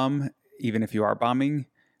to bomb, even if you are bombing,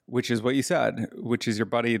 which is what you said, which is your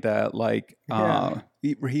buddy that like,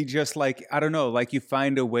 he just like, I don't know, like you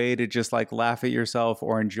find a way to just like laugh at yourself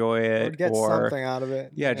or enjoy it or get something out of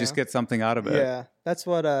it. Yeah, just get something out of it. Yeah, that's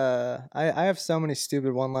what I have so many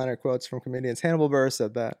stupid one-liner quotes from comedians. Hannibal Buress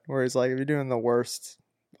said that, where he's like, if you're doing the worst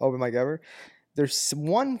open mic ever, there's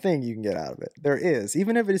one thing you can get out of it. There is.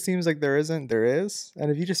 Even if it seems like there isn't, there is. And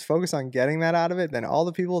if you just focus on getting that out of it, then all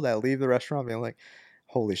the people that leave the restaurant being like,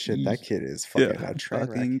 holy shit, that kid is fucking a train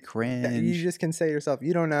fucking wreck. cringe. You just can say to yourself,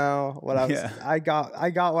 you don't know what I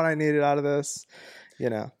got what I needed out of this, you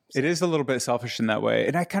know. So. It is a little bit selfish in that way.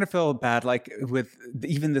 And I kind of feel bad, like with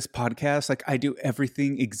even this podcast, like I do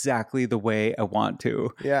everything exactly the way I want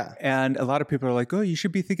to. Yeah. And a lot of people are like, oh, you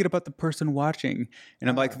should be thinking about the person watching. And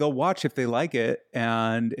I'm like, they'll watch if they like it.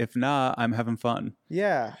 And if not, I'm having fun.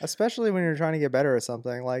 Yeah. Especially when you're trying to get better at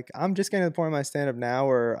something. Like I'm just getting to the point in my stand-up now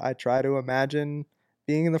where I try to imagine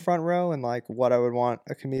being in the front row and like what I would want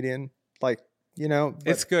a comedian like. You know,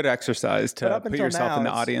 it's good exercise to put yourself in the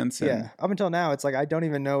audience. Yeah. Up until now, it's like I don't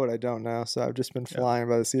even know what I don't know. So I've just been flying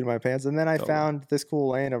by the seat of my pants. And then I found this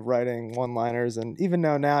cool lane of writing one-liners. And even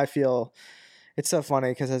though now I feel it's so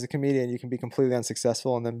funny because as a comedian, you can be completely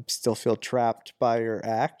unsuccessful and then still feel trapped by your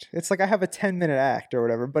act. It's like I have a 10-minute act or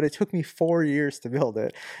whatever, but it took me 4 years to build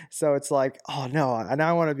it. So it's like, oh no, and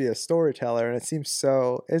I want to be a storyteller. And it seems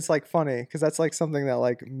so, it's like funny because that's like something that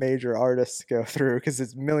like major artists go through because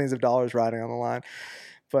it's millions of dollars riding on the line.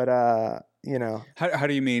 But, you know, how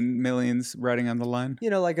do you mean millions riding on the line? You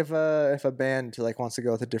know, like if a band like wants to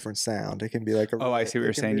go with a different sound, it can be like I see what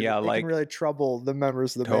you're saying. Yeah, like it can really trouble the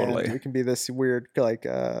members of the band. It can be this weird like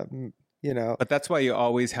you know. But that's why you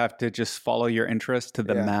always have to just follow your interest to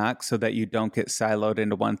the max so that you don't get siloed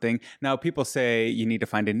into one thing. Now, people say you need to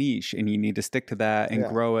find a niche and you need to stick to that and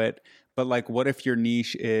grow it. But like, what if your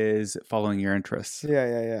niche is following your interests?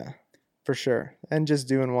 Yeah. For sure. And just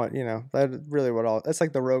doing what, you know, that's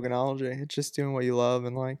like the Roganology. It's just doing what you love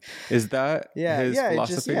and like. Is that his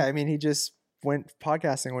philosophy? I mean, he just went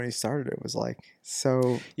podcasting when he started. It was like,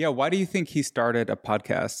 so. Yeah. Why do you think he started a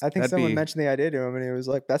podcast? I think someone mentioned the idea to him and he was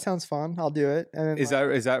like, that sounds fun. I'll do it. And then,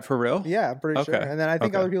 is that for real? Yeah, I'm pretty sure. And then I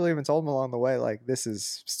think other people even told him along the way, like, this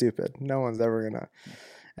is stupid. No one's ever going to.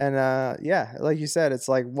 And like you said, it's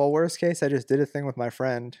like, well, worst case, I just did a thing with my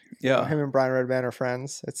friend. Yeah. You know, him and Brian Redband are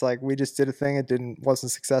friends. It's like we just did a thing. It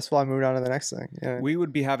wasn't successful. I moved on to the next thing. You know? We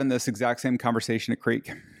would be having this exact same conversation at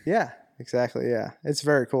Creek. Yeah, exactly. Yeah. It's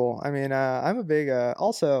very cool. I mean, I'm a big,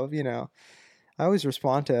 also, you know, I always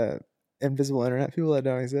respond to invisible internet people that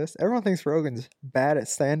don't exist. Everyone thinks Rogan's bad at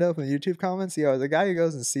stand-up and YouTube comments. Yo, the guy who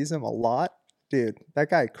goes and sees him a lot. Dude, that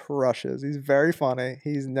guy crushes. He's very funny.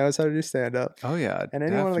 He knows how to do stand-up. Oh, yeah, and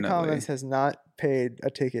anyone in the comments has not paid a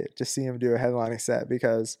ticket to see him do a headlining set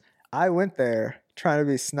because I went there trying to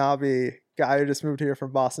be snobby guy who just moved here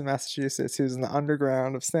from Boston, Massachusetts, who's in the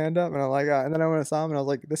underground of stand-up. And I'm like, and then I went and saw him and I was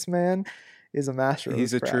like, this man is a master.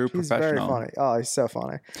 He's a true professional. He's very funny. Oh, he's so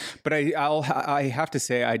funny. But I have to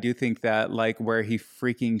say, I do think that like where he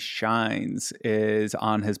freaking shines is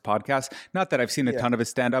on his podcast. Not that I've seen a ton of his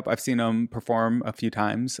stand-up. I've seen him perform a few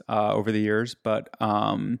times over the years, but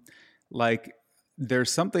like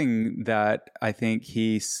there's something that I think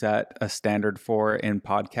he set a standard for in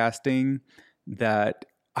podcasting that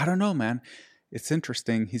I don't know, man. It's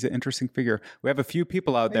interesting. He's an interesting figure. We have a few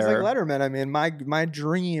people out there. He's like Letterman. I mean, my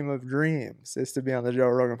dream of dreams is to be on the Joe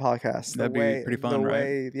Rogan podcast. That'd be pretty fun,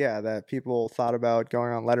 right? The way, that people thought about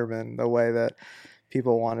going on Letterman, the way that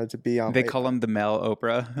people wanted to be on. They call him the male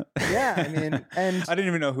Oprah. Yeah, I mean, and I didn't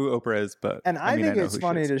even know who Oprah is, but I think it's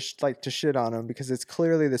funny to shit on him because it's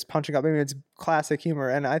clearly this punching up. I mean, it's classic humor,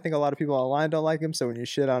 and I think a lot of people online don't like him. So when you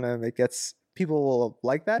shit on him, people will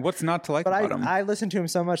like that. What's not to like about him? I listen to him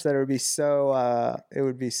so much that it would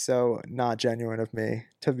be so not genuine of me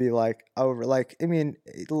to be like over. Like, I mean,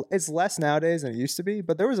 it's less nowadays than it used to be.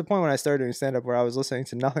 But there was a point when I started doing stand up where I was listening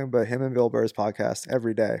to nothing but him and Bill Burr's podcast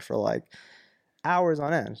every day for like hours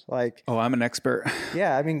on end. Like, oh, I'm an expert.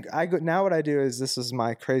 Yeah, I mean, now what I do is, this is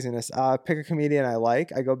my craziness. Pick a comedian I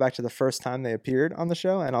like. I go back to the first time they appeared on the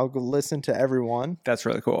show, and I'll go listen to every one. That's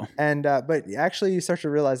really cool. And but actually, you start to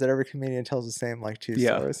realize that every comedian tells the same like two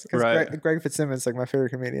stories. Right. Greg Fitzsimmons, like my favorite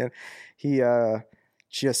comedian, he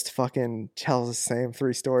just fucking tells the same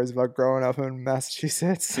 3 stories about growing up in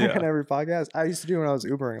Massachusetts in every podcast. I used to do when I was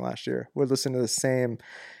Ubering last year. Would listen to the same.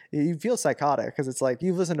 You feel psychotic because it's like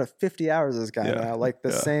you've listened to 50 hours of this guy now, like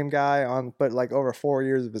the same guy but like over 4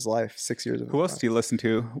 years of his life, 6 years of his life. Who else do you listen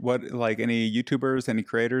to? What, like any YouTubers, any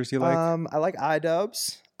creators you like? I like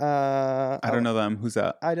iDubbbz. I don't know them. Who's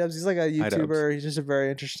that? iDubbbz. He's like a YouTuber. iDubbbz. He's just a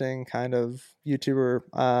very interesting kind of YouTuber.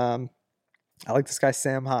 I like this guy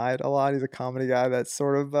Sam Hyde a lot. He's a comedy guy that's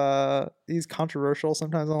sort of he's controversial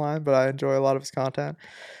sometimes online, but I enjoy a lot of his content.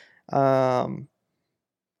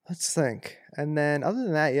 Let's think. And then other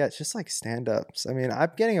than that, it's just like stand-ups. I mean,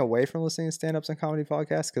 I'm getting away from listening to stand-ups and comedy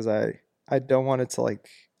podcasts because I I don't want it to like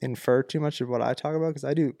infer too much of what I talk about, because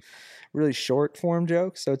I do really short form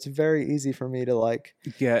jokes, so it's very easy for me to like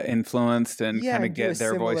get influenced and kind of get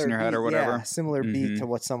their voice in your head or whatever. Yeah, similar beat to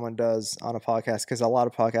what someone does on a podcast, because a lot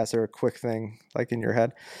of podcasts are a quick thing like in your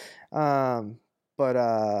head. But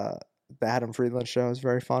the Adam Friedland show is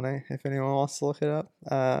very funny if anyone wants to look it up.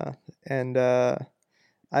 And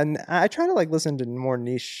I try to like listen to more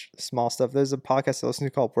niche small stuff. There's a podcast I listen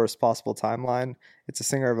to called Worst Possible Timeline. It's a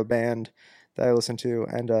singer of a band that I listen to,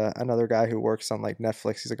 and another guy who works on like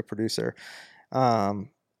Netflix. He's like a producer.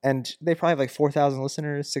 And they probably have like 4,000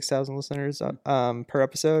 listeners, 6,000 listeners per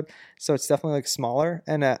episode. So it's definitely like smaller.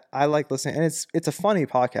 And I like listening. And it's a funny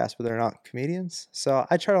podcast, but they're not comedians. So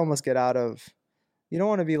I try to almost get out of, you don't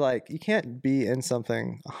want to be like, you can't be in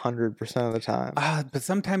something 100% of the time. But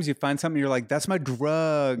sometimes you find something, you're like, that's my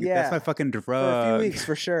drug. Yeah. That's my fucking drug. For a few weeks,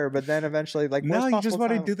 for sure. But then eventually, like, no, you just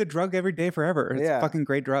want to do the drug every day forever. It's a fucking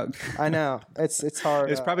great drug. I know. It's hard.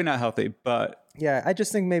 It's probably not healthy, but. Yeah, I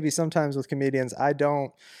just think maybe sometimes with comedians,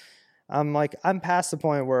 I'm past the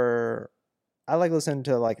point where I like listening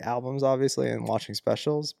to like albums, obviously, and watching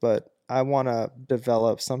specials, but I want to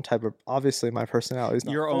develop some type of, obviously my personality is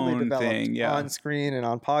not your fully own developed thing, on screen and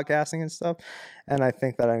on podcasting and stuff. And I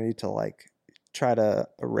think that I need to like try to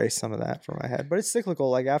erase some of that from my head, but it's cyclical.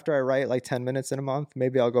 Like after I write like 10 minutes in a month,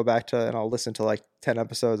 maybe I'll go back to and I'll listen to like 10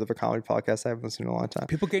 episodes of a comedy podcast I haven't listened to in a long time.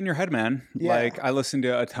 People get in your head, man. Yeah. Like I listened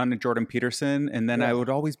to a ton of Jordan Peterson, and then I would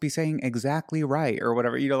always be saying exactly right or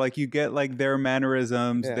whatever, you know, like you get like their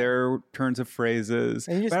mannerisms, their turns of phrases,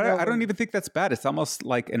 but I don't even think that's bad. It's almost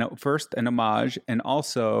like first an homage, and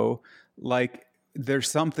also like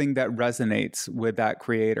there's something that resonates with that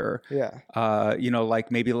creator. Yeah. You know,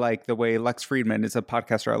 like maybe like the way Lex Friedman is a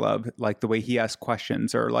podcaster I love, like the way he asks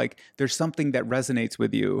questions, or like there's something that resonates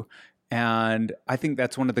with you. And I think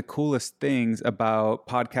that's one of the coolest things about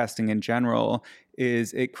podcasting in general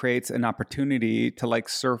is it creates an opportunity to like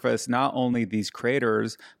surface not only these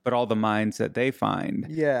creators, but all the minds that they find.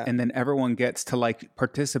 Yeah. And then everyone gets to like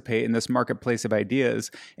participate in this marketplace of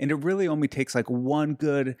ideas. And it really only takes like one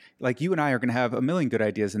good, like you and I are going to have a million good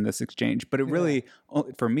ideas in this exchange, but it really,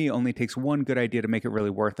 for me, only takes one good idea to make it really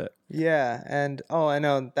worth it. Yeah. And, I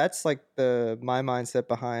know that's like my mindset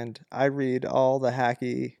behind, I read all the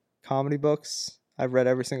hacky comedy books. I've read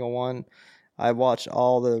every single one. I watch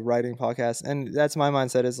all the writing podcasts, and that's my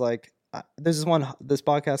mindset is like, there's this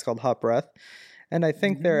podcast called Hot Breath, and I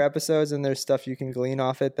think there are episodes and there's stuff you can glean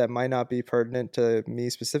off it that might not be pertinent to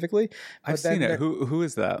me specifically. I've seen it. Who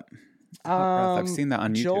is that? I've seen that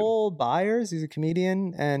on YouTube. Joel Byers, he's a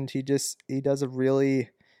comedian, and he does a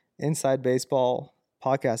really inside baseball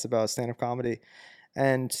podcast about stand-up comedy.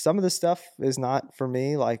 And some of the stuff is not for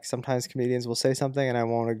me. Like sometimes comedians will say something and I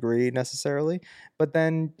won't agree necessarily. But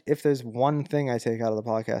then if there's one thing I take out of the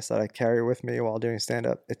podcast that I carry with me while doing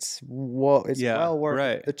stand-up, it's well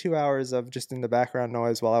worth the 2 hours of just in the background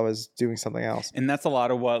noise while I was doing something else. And that's a lot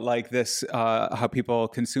of what like this, how people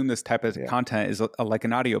consume this type of content is like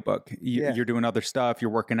an audiobook. You're doing other stuff.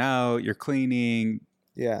 You're working out, you're cleaning.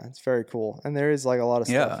 Yeah, it's very cool. And there is like a lot of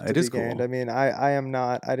stuff to be gained. Cool. I mean,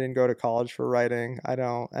 I didn't go to college for writing. I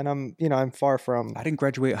don't, and I'm far from. I didn't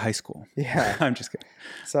graduate high school. Yeah. I'm just kidding.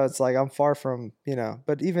 So it's like, I'm far from,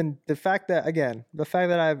 but even the fact that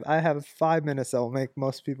I have 5 minutes that will make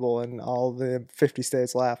most people in all the 50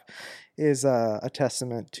 states laugh is a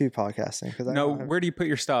testament to podcasting. Where do you put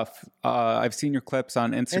your stuff? I've seen your clips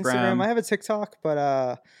on Instagram. I have a TikTok,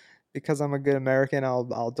 but, because I'm a good American,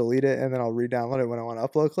 I'll delete it and then I'll re-download it when I want to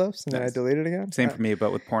upload clips, and then I delete it again. Same for me,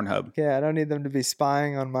 but with Pornhub. Yeah, I don't need them to be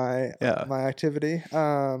spying on my activity.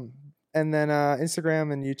 And then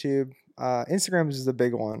Instagram and YouTube. Instagram is the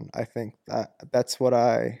big one. I think that's what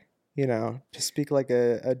I, to speak like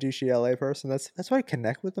a douchey LA person. That's what I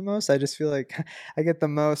connect with the most. I just feel like I get the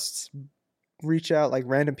most reach out, like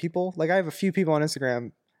random people. Like I have a few people on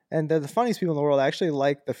Instagram. And they're the funniest people in the world. I actually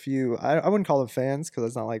like the few. I wouldn't call them fans because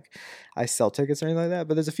it's not like I sell tickets or anything like that.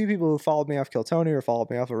 But there's a few people who followed me off Kill Tony or followed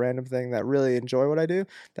me off a random thing that really enjoy what I do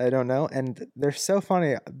that I don't know. And they're so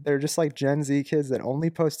funny. They're just like Gen Z kids that only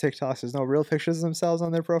post TikToks. There's no real pictures of themselves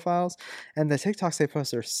on their profiles. And the TikToks they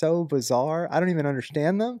post are so bizarre. I don't even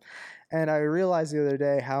understand them. And I realized the other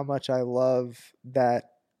day how much I love that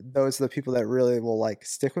those are the people that really will like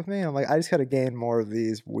stick with me. I'm like, I just got to gain more of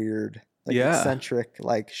these weird like eccentric,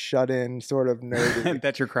 like shut in sort of nerdy.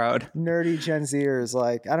 That's your crowd. Nerdy Gen Zers.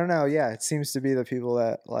 Like, I don't know. Yeah. It seems to be the people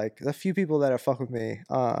that like the few people that have fucked with me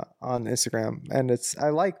on Instagram. And I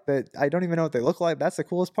like that. I don't even know what they look like. That's the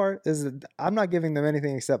coolest part is that I'm not giving them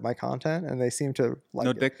anything except my content and they seem to like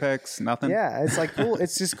no dick pics, nothing. Yeah. It's like cool.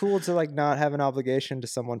 It's just cool to like not have an obligation to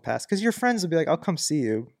someone past because your friends will be like, I'll come see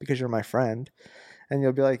you because you're my friend. And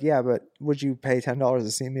you'll be like, yeah, but would you pay $10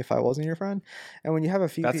 to see me if I wasn't your friend? And when you have a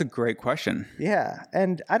few That's a great question. Yeah.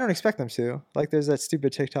 And I don't expect them to. Like there's that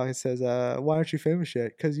stupid TikTok that says, why aren't you famous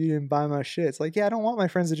yet? Because you didn't buy my shit. It's like, yeah, I don't want my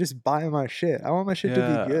friends to just buy my shit. I want my shit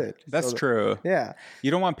to be good. That's true. Yeah. You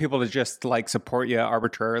don't want people to just like support you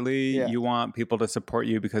arbitrarily. Yeah. You want people to support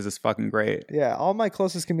you because it's fucking great. Yeah. All my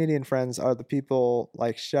closest comedian friends are the people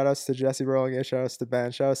like shout outs to Jesse Burlingame, shout outs to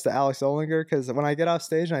Ben, shout outs to Alex Olinger. Because when I get off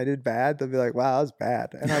stage and I did bad, they'll be like, wow, that was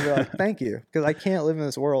bad. And I'll be like, thank you. Because I can't live in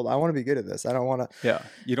this world. I want to be good at this. I don't want to. Yeah.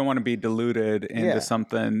 You don't want to be deluded into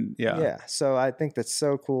something. Yeah. Yeah. So I think that's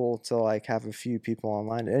so cool to like have a few people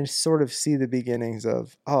online and sort of see the beginnings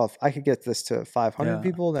of, oh, if I could get this to 500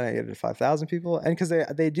 people, then I get it to 5,000 people. And because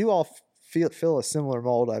they do all fill a similar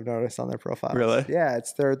mold, I've noticed on their profiles. Really? Yeah,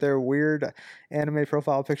 it's their weird anime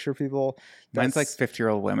profile picture people. Mine's like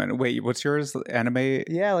 50-year-old women. Wait, what's yours? Anime?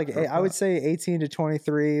 Yeah, like profile? I would say 18 to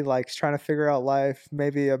 23, like trying to figure out life,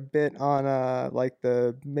 maybe a bit on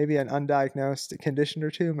maybe an undiagnosed condition or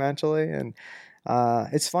two mentally. And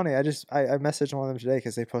it's funny. I messaged one of them today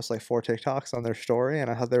because they post like 4 TikToks on their story, and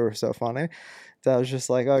I thought they were so funny. So I was just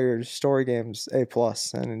like, oh, your story game's A+.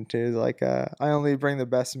 And dude, like, I only bring the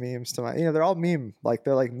best memes to my, they're all meme, like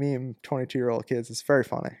they're like meme 22-year-old kids. It's very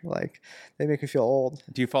funny. Like they make me feel old.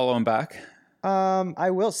 Do you follow them back? I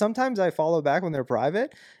will. Sometimes I follow back when they're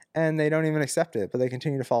private. And they don't even accept it, but they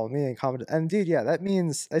continue to follow me and comment. And dude, yeah, that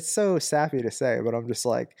means it's so sappy to say, but I'm just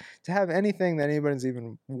like, to have anything that anybody's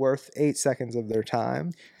even worth 8 seconds of their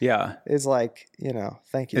time. Yeah. Is like,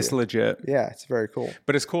 thank you. It's legit. Yeah, it's very cool.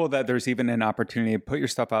 But it's cool that there's even an opportunity to put your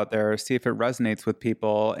stuff out there, see if it resonates with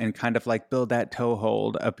people and kind of like build that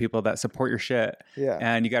toehold of people that support your shit. Yeah.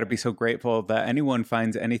 And you got to be so grateful that anyone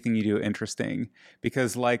finds anything you do interesting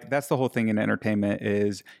because like that's the whole thing in entertainment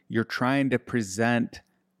is you're trying to present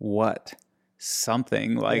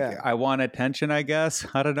something like I want attention, I guess.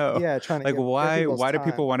 I don't know. Yeah, trying to like why do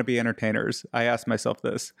people want to be entertainers? I asked myself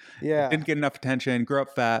this. Yeah. Didn't get enough attention, grew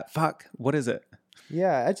up fat. Fuck, what is it?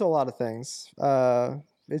 Yeah, it's a lot of things.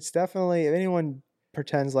 It's definitely if anyone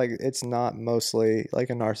pretends like it's not mostly like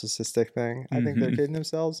a narcissistic thing. I think they're kidding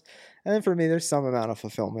themselves. And then for me, there's some amount of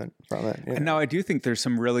fulfillment from it. And now I do think there's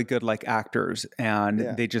some really good like actors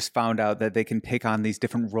and they just found out that they can take on these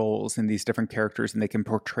different roles and these different characters and they can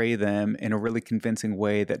portray them in a really convincing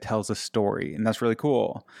way that tells a story. And that's really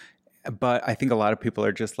cool. But I think a lot of people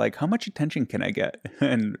are just like, how much attention can I get?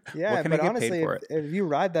 And what can I get paid for it? If you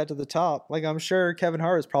ride that to the top, like I'm sure Kevin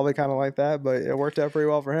Hart is probably kind of like that, but it worked out pretty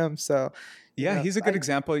well for him. So yeah, he's a good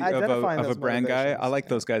example of a brand guy. I like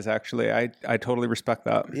those guys, actually. I totally respect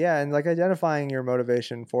that. Yeah, and like identifying your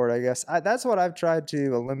motivation for it, I guess. That's what I've tried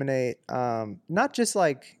to eliminate. Not just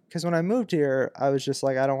like, because when I moved here, I was just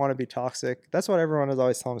like, I don't want to be toxic. That's what everyone is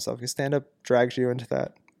always telling themselves, because stand-up drags you into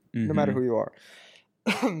that, no matter who you are.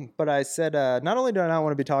 But I said, not only do I not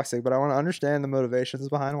want to be toxic, but I want to understand the motivations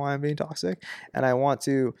behind why I'm being toxic. And I want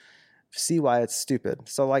to see why it's stupid.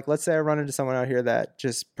 So like, let's say I run into someone out here that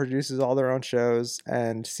just produces all their own shows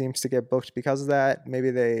and seems to get booked because of that.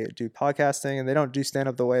 Maybe they do podcasting and they don't do stand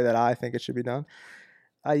up the way that I think it should be done.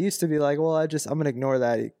 I used to be like, well, I'm going to ignore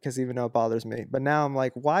that because even though it bothers me. But now I'm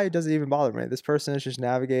like, why does it even bother me? This person is just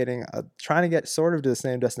navigating, trying to get sort of to the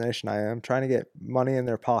same destination I am, trying to get money in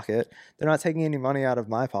their pocket. They're not taking any money out of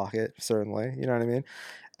my pocket, certainly. You know what I mean?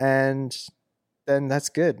 And then that's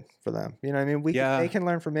good for them. You know what I mean? They can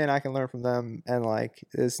learn from me and I can learn from them. And like,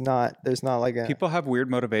 there's not like a... People have weird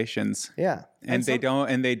motivations. Yeah. And they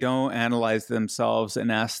don't analyze themselves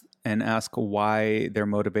and ask why they're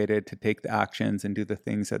motivated to take the actions and do the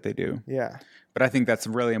things that they do. Yeah. But I think that's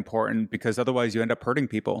really important because otherwise you end up hurting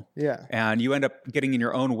people. Yeah. And you end up getting in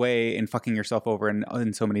your own way and fucking yourself over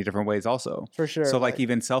in so many different ways also. For sure. So like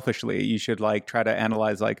even selfishly, you should like try to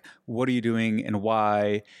analyze like, what are you doing and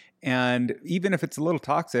why? And even if it's a little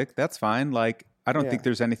toxic, that's fine. Like, I don't think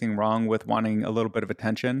there's anything wrong with wanting a little bit of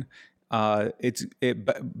attention. But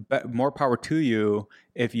more power to you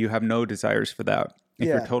if you have no desires for that. If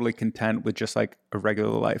you're totally content with just like a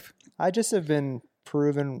regular life. I just have been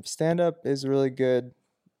proven stand-up is really good,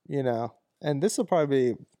 and this will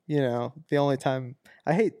probably be, the only time.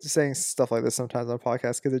 I hate saying stuff like this sometimes on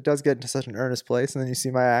podcasts because it does get into such an earnest place and then you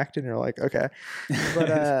see my act and you're like, okay.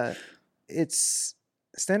 But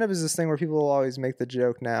stand-up is this thing where people will always make the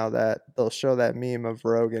joke now that they'll show that meme of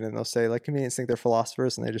Rogan and they'll say like comedians think they're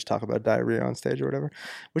philosophers and they just talk about diarrhea on stage or whatever,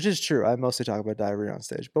 which is true. I mostly talk about diarrhea on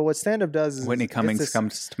stage. But what stand-up does is Whitney Cummings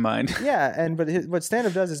comes to mind. Yeah, what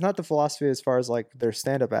stand-up does is not the philosophy as far as like their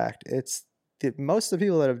stand-up act. It's most of the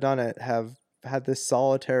people that have done it have had this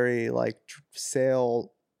solitary like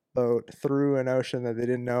sail boat through an ocean that they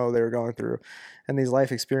didn't know they were going through, and these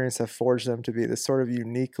life experiences have forged them to be this sort of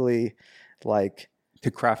uniquely like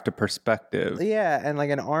to craft a perspective. Yeah, and like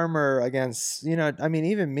an armor against, I mean,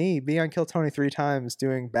 even me being on Kill Tony 3 times,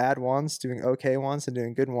 doing bad ones, doing okay ones, and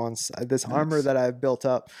doing good ones. This armor that I've built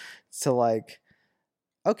up to like,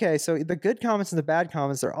 okay, so the good comments and the bad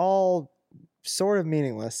comments are all sort of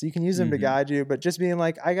meaningless. You can use them to guide you, but just being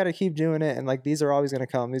like, I got to keep doing it, and like these are always going to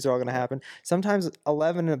come. These are all going to happen. Sometimes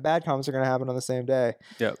 11 bad comments are going to happen on the same day.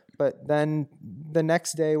 Yep. But then the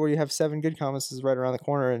next day where you have 7 good comments is right around the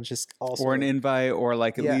corner, and just also or an invite, or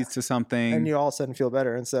like it leads to something, and you all of a sudden feel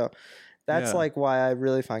better. And so that's like why I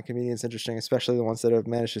really find comedians interesting, especially the ones that have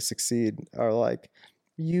managed to succeed. Are like,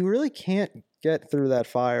 you really can't get through that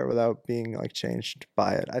fire without being like changed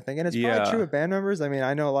by it, I think. And it's probably true of band members. I mean,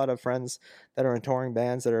 I know a lot of friends that are in touring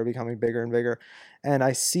bands that are becoming bigger and bigger, and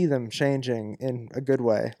I see them changing in a good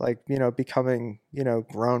way, like, becoming,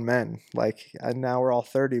 grown men. Like, and now we're all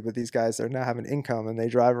 30, but these guys are now having income and they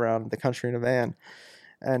drive around the country in a van.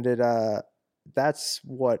 And that's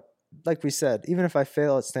what, like we said, even if I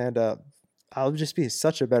fail at stand up, I'll just be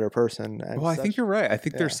such a better person. And I think you're right. I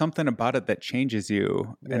think there's something about it that changes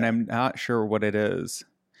you, and I'm not sure what it is.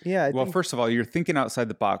 Yeah. First of all, you're thinking outside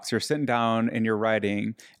the box. You're sitting down and you're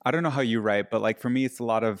writing. I don't know how you write, but like for me, it's a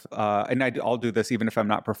lot of, and I'll do this even if I'm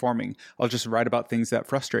not performing. I'll just write about things that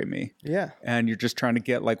frustrate me. Yeah. And you're just trying to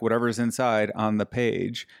get like whatever's inside on the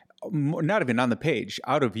page, not even on the page,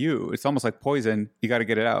 out of you. It's almost like poison. You got to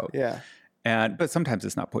get it out. Yeah. But sometimes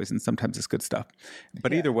it's not poison. Sometimes it's good stuff.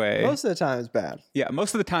 But either way, most of the time it's bad. Yeah,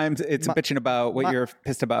 most of the times it's bitching about what you're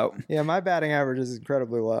pissed about. Yeah, my batting average is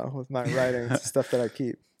incredibly low with my writing. It's stuff that I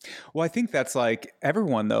keep. Well, I think that's like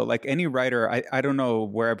everyone though. Like any writer, I don't know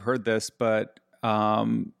where I've heard this, but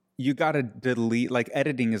you got to delete, like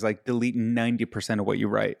editing is like delete 90% of what you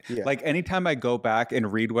write. Yeah. Like anytime I go back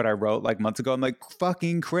and read what I wrote like months ago, I'm like,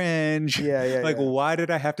 fucking cringe. Yeah. Like, why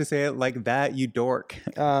did I have to say it like that, you dork?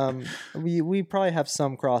 We probably have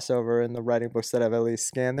some crossover in the writing books that I've at least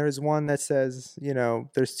scanned. There's one that says,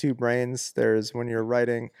 there's 2 brains. There's when you're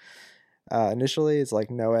writing initially, it's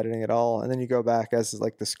like no editing at all. And then you go back as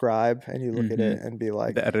like the scribe and you look at it and be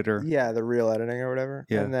like the editor. Yeah, the real editing or whatever.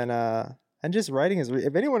 Yeah. And then and just writing is,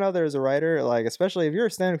 if anyone out there is a writer, like, especially if you're a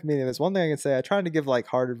stand-up comedian, there's one thing I can say. I try to give like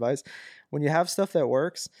hard advice. When you have stuff that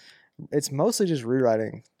works, it's mostly just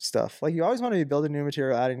rewriting stuff. Like, you always want to be building new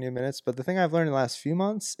material, adding new minutes. But the thing I've learned in the last few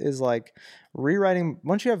months is like rewriting.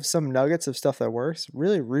 Once you have some nuggets of stuff that works,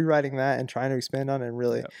 really rewriting that and trying to expand on it. And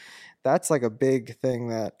really, that's like a big thing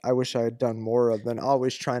that I wish I had done more of than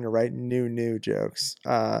always trying to write new jokes.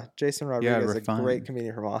 Jason Rodriguez, a great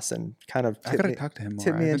comedian from Austin, kind of I gotta talk to him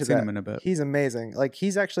more. I haven't seen him in a bit. He's amazing. Like,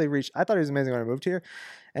 he's actually reached, I thought he was amazing when I moved here,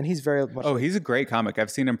 and he's very much he's a great comic. I've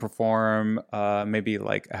seen him perform maybe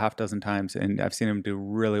like a half dozen times, and I've seen him do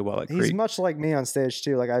really well at Creek. He's much like me on stage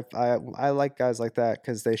too. Like, I like guys like that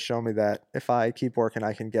because they show me that if I keep working,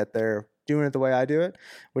 I can get there doing it the way I do it,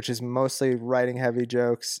 which is mostly writing heavy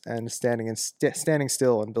jokes and standing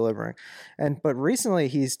still and delivering. But recently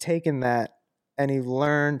he's taken that and he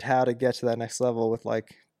learned how to get to that next level with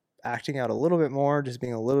like acting out a little bit more, just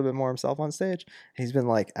being a little bit more himself on stage. He's been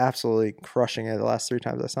like absolutely crushing it the last 3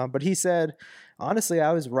 times I saw him. But he said, honestly,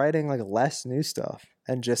 I was writing like less new stuff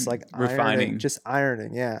and just like refining,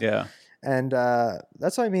 ironing. Yeah. And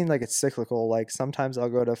that's what I mean. Like, it's cyclical. Like, sometimes I'll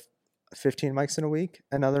go to 15 mics in a week,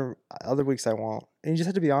 and other weeks I won't. And you just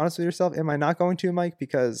have to be honest with yourself. Am I not going to a mic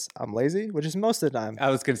because I'm lazy? Which is most of the time. I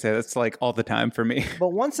was going to say that's like all the time for me. But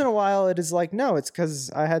once in a while it is like, no, it's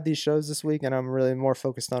because I had these shows this week and I'm really more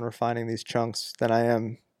focused on refining these chunks than I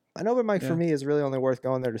am. An open mic for me is really only worth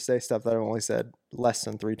going there to say stuff that I've only said less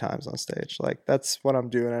than 3 times on stage. Like, that's what I'm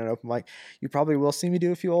doing at an open mic. You probably will see me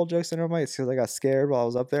do a few old jokes at an open mic because I got scared while I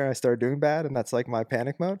was up there and I started doing bad, and that's like my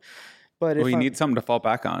panic mode. But you need something to fall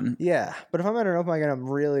back on. Yeah. But if I'm at an open mic and I'm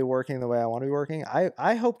really working the way I want to be working,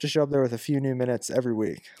 I hope to show up there with a few new minutes every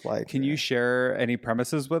week. Like, can you share any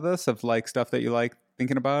premises with us of like stuff that you like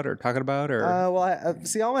thinking about or talking about? Or I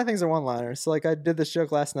see, all my things are one-liners. So like, I did this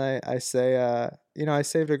joke last night. I say, I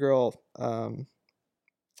saved a girl from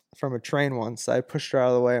a train once. I pushed her out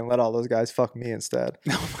of the way and let all those guys fuck me instead.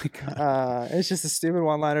 Oh my God. It's just a stupid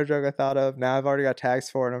one-liner joke I thought of. Now I've already got tags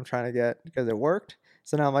for it. I'm trying to get, because it worked.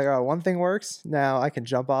 So now I'm like, all right, one thing works. Now I can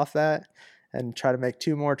jump off that and try to make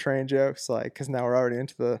 2 more train jokes, like, because now we're already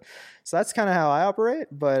into the. So that's kind of how I operate,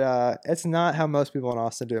 but it's not how most people in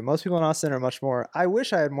Austin do it. Most people in Austin are much more. I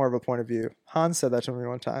wish I had more of a point of view. Hans said that to me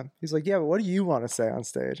one time. He's like, "Yeah, but what do you want to say on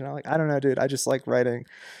stage?" And I'm like, "I don't know, dude. I just like writing."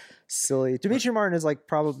 Silly. Dimitri Martin is like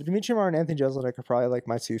probably Dimitri Martin, Anthony Jeselnik are probably like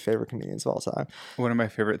my 2 favorite comedians of all time. One of my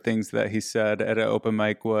favorite things that he said at an open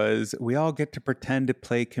mic was, "We all get to pretend to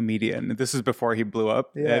play comedian." This is before he blew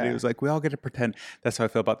up, and he was like, "We all get to pretend." That's how I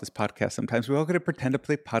feel about this podcast. Sometimes we all get to pretend to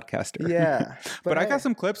play podcaster. Yeah, but I got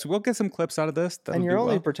some clips. We'll get some clips out of this. And you're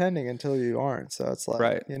only pretending until you aren't. So it's like,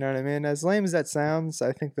 right. You know what I mean? As lame as that sounds,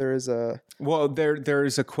 I think there is a. Well,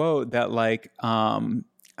 there's a quote that like.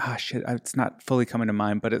 Shit, it's not fully coming to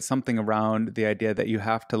mind, but it's something around the idea that you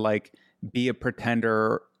have to like be a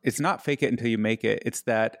pretender. It's not fake it until you make it. It's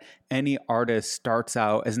that any artist starts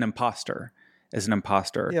out as an imposter.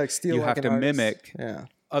 Yeah, like steal you like have to artist. Mimic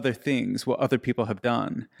other things, what other people have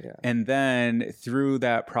done. Yeah. And then through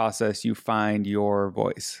that process, you find your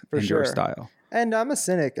voice and your style. And I'm a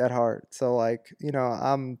cynic at heart. So like, you know,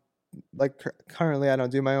 I'm like currently I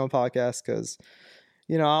don't do my own podcast because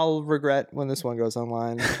you know, I'll regret when this one goes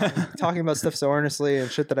online, talking about stuff so earnestly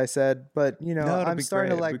and shit that I said. But you know, I'm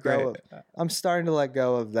starting to let go. I'm starting to let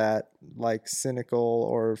go of that, like cynical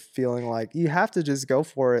or feeling like you have to just go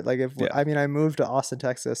for it. Like I mean, I moved to Austin,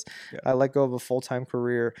 Texas. I let go of a full-time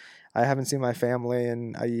career. I haven't seen my family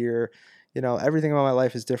in a year. You know, everything about my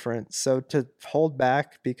life is different. So to hold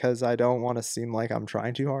back because I don't want to seem like I'm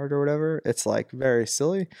trying too hard or whatever, it's like very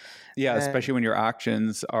silly. Yeah, especially when your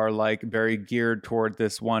actions are like very geared toward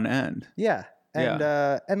this one end. Yeah.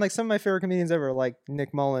 And like some of my favorite comedians ever, like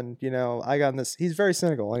Nick Mullen, you know, I got in this, he's very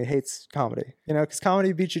cynical and he hates comedy, you know, because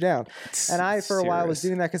comedy beats you down. And I, for a while, was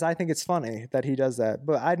doing that because I think it's funny that he does that.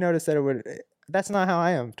 But I noticed that that's not how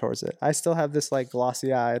I am towards it. I still have this like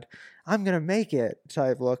glossy-eyed, I'm going to make it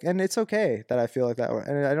type look. And it's okay that I feel like that way.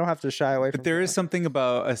 And I don't have to shy away from it. But there is something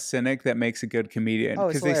about a cynic that makes a good comedian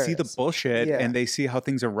because they see the bullshit and they see how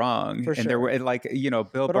things are wrong. For and they're like, you know,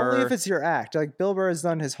 Bill Burr. But only if it's your act. Like Bill Burr has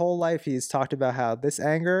done his whole life. He's talked about how this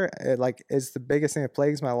anger like is the biggest thing that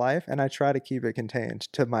plagues my life. And I try to keep it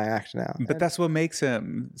contained to my act now. But that's what makes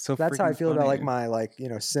him so That's how I feel about like my like, you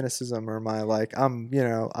know, cynicism or my like, I'm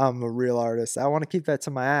a real artist. I want to keep that to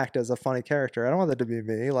my act as a funny character. I don't want that to be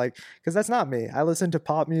me. Like, because that's not me. I listen to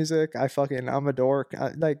pop music. I'm a dork.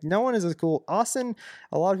 Like no one is as cool. Austin,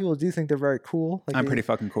 a lot of people do think they're very cool. Like I'm pretty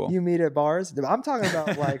fucking cool. You meet at bars. I'm talking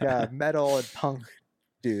about like metal and punk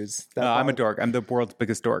dudes. I'm a dork. I'm the world's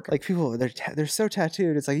biggest dork. Like people, they're so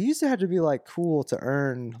tattooed. It's like you used to have to be like cool to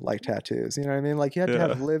earn like tattoos. You know what I mean? Like you had to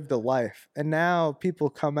have lived a life. And now people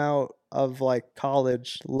come out of like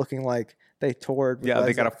college looking like they toured. Yeah,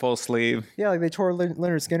 they got a full sleeve. Yeah, like they toured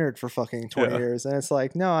Leonard Skinner for fucking 20 years. And it's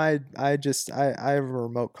like, no, I have a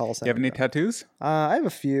remote call center. You have any tattoos? I have a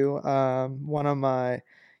few. One on my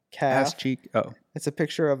calf. Ass cheek. Oh. It's a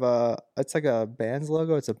picture of it's like a band's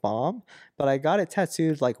logo. It's a bomb. But I got it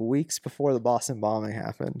tattooed like weeks before the Boston bombing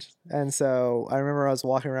happened. And so I remember I was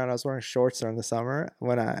walking around, I was wearing shorts during the summer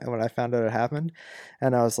when I found out it happened.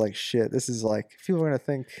 And I was like, shit, this is like, people are going to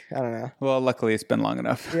think, I don't know. Well, luckily it's been long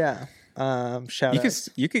enough. Yeah.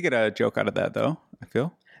 You could get a joke out of that though, I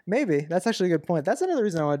feel. Maybe. That's actually a good point. That's another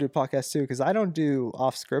reason I want to do podcasts too, because I don't do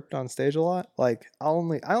off script on stage a lot. Like I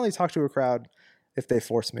only talk to a crowd if they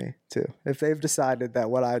force me to. If they've decided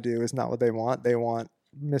that what I do is not what they want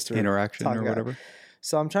Mr. Interaction or whatever.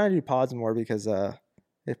 So I'm trying to do pods more because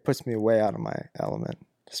it puts me way out of my element.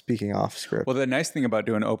 Speaking off script. Well, the nice thing about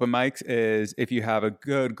doing open mics is if you have a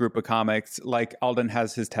good group of comics, like Alden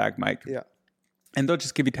has his tag mic. Yeah. And they'll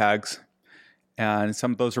just give you tags. And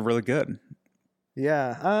some of those are really good.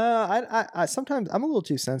 Yeah. I sometimes I'm a little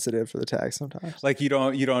too sensitive for the tags sometimes. Like you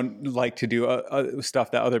don't like to do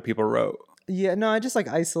stuff that other people wrote. Yeah, no, I just like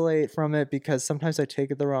isolate from it because sometimes I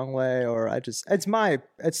take it the wrong way or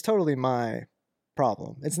it's totally my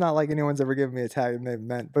problem. It's not like anyone's ever given me a tag and they've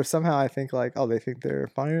meant, but somehow I think like, oh, they think they're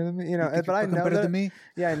funnier than me, you know, but I know better that, than me.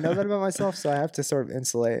 Yeah, I know that about myself. So I have to sort of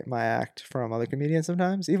insulate my act from other comedians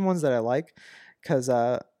sometimes, even ones that I like, because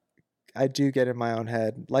I do get in my own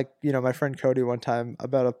head. Like, you know, my friend Cody one time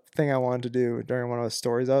about a thing I wanted to do during one of the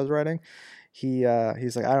stories I was writing. He's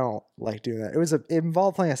like, I don't like doing that. It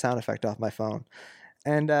involved playing a sound effect off my phone.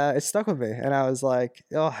 And it stuck with me. And I was like,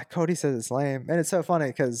 oh, Cody says it's lame. And it's so funny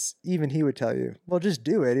because even he would tell you, well, just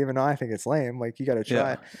do it, even though I think it's lame. Like, you got to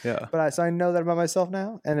try it. Yeah. But so I know that about myself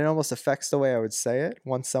now. And it almost affects the way I would say it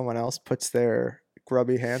once someone else puts their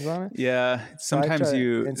grubby hands on it. Yeah. Sometimes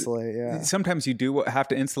you insulate. Yeah. Sometimes you do have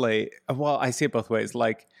to insulate. Well, I see it both ways.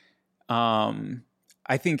 Like,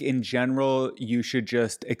 I think in general, you should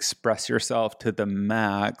just express yourself to the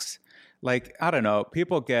max. like, I don't know,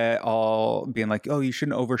 people get all being like, oh, you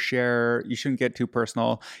shouldn't overshare. You shouldn't get too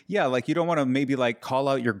personal. Yeah. Like you don't want to maybe like call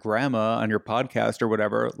out your grandma on your podcast or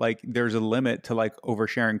whatever. Like there's a limit to like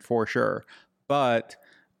oversharing for sure. But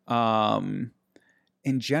in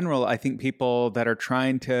general, I think people that are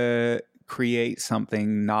trying to create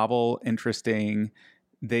something novel, interesting,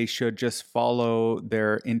 they should just follow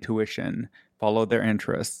their intuition, follow their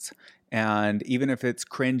interests. And even if it's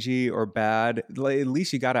cringy or bad, at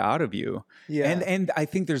least you got it out of you. Yeah. And I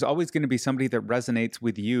think there's always going to be somebody that resonates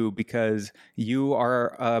with you because you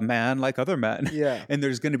are a man like other men. Yeah. And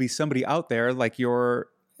there's going to be somebody out there like your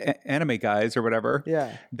anime guys or whatever.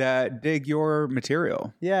 Yeah. That dig your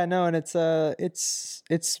material. Yeah. No. And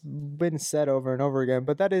it's been said over and over again,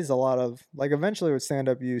 but that is a lot of like eventually with stand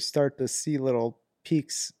up, you start to see little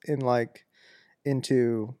peaks in like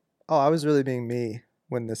into, oh, I was really being me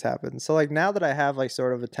when this happens. So like now that I have like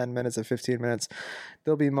sort of a 10 minutes or 15 minutes,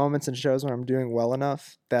 there'll be moments in shows where I'm doing well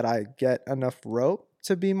enough that I get enough rope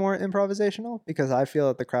to be more improvisational because I feel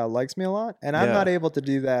that the crowd likes me a lot. And I'm not able to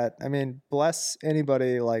do that. I mean, bless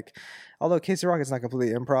anybody like, although Casey Rocket's not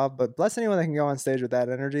completely improv, but bless anyone that can go on stage with that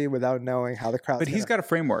energy without knowing how the crowd's But he's got a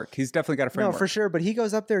framework. He's definitely got a framework. No, for sure. But he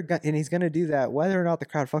goes up there and he's going to do that whether or not the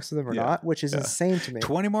crowd fucks with him or not, which is insane to me.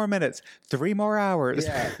 20 more minutes, 3 more hours.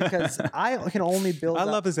 Yeah, because I can only build I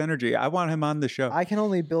love his energy. I want him on the show. I can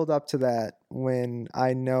only build up to that when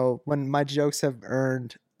I know, when my jokes have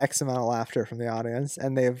earned X amount of laughter from the audience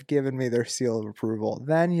and they've given me their seal of approval.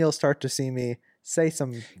 Then you'll start to see me say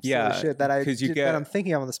some shit that that I'm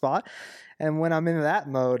thinking of on the spot. And when I'm in that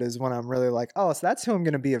mode is when I'm really like, oh, so that's who I'm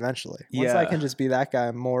going to be eventually. Once I can just be that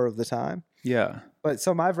guy more of the time. Yeah. But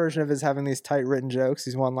so my version of it is having these tight written jokes,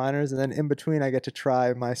 these one-liners, and then in between I get to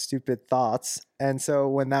try my stupid thoughts. And so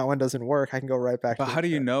when that one doesn't work, I can go right back to But how do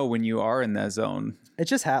you know when you are in that zone? It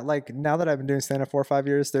just like now that I've been doing stand-up 4 or 5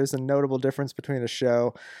 years, there's a notable difference between a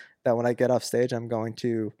show that when I get off stage, I'm going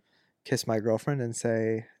to kiss my girlfriend and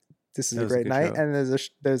say, this is a great night. Show. And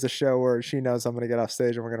there's a show where she knows I'm going to get off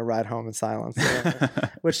stage and we're going to ride home in silence.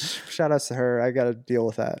 Which shout outs to her. I got to deal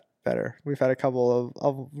with that better. We've had a couple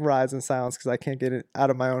of rides in silence because I can't get it out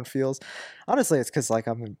of my own feels. Honestly, it's because like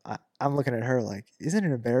I'm looking at her like, isn't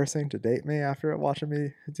it embarrassing to date me after watching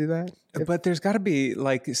me do that? But there's got to be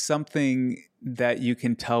like something that you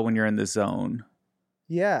can tell when you're in the zone.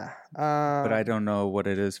 Yeah. But I don't know what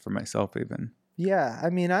it is for myself even. Yeah. I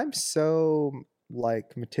mean, I'm so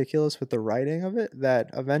like meticulous with the writing of it that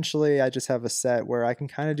eventually I just have a set where I can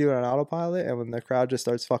kind of do it on autopilot, and when the crowd just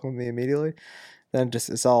starts fucking with me immediately, then just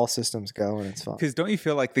it's all systems go and it's fun. Because don't you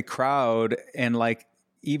feel like the crowd and like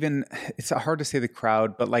even it's hard to say the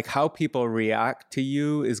crowd, but like how people react to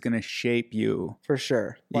you is going to shape you for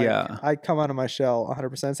sure. Like, I come out of my shell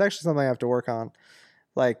 100%. It's actually something I have to work on.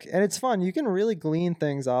 Like, and it's fun. You can really glean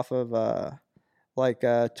things off of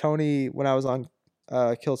Tony. When I was on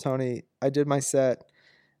Kill Tony, I did my set,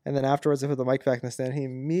 and then afterwards I put the mic back in the stand. He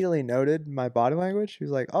immediately noted my body language. He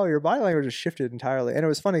was like, oh, your body language has shifted entirely. And it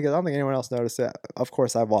was funny because I don't think anyone else noticed it. Of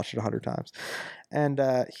course, I've watched it 100 times. And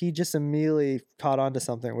he just immediately caught on to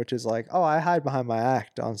something, which is like, oh, I hide behind my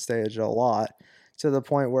act on stage a lot, to the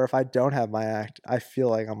point where if I don't have my act, I feel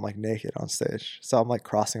like I'm like naked on stage. So I'm like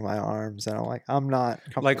crossing my arms and I'm like, I'm not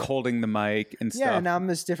like holding the mic and stuff. Yeah, and I'm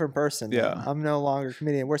this different person. Yeah. I'm no longer a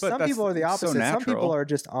comedian. Where some people are the opposite. So some people are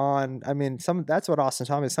just on, I mean, that's what Austin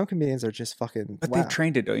taught me. Some comedians are just fucking But they've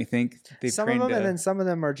trained it, don't you think? They've some of them, and then some of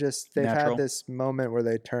them are just, they've natural. had this moment where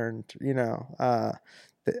they turned, a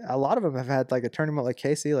lot of them have had like a turning moment, like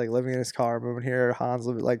Casey, like living in his car, moving here, Hans,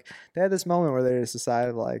 like they had this moment where they just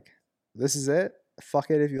decided like, this is it.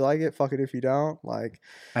 Fuck it if you like it, fuck it if you don't. Like,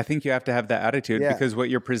 I think you have to have that attitude because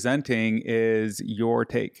what you're presenting is your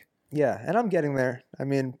take. Yeah, and I'm getting there. I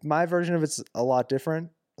mean, my version of it's a lot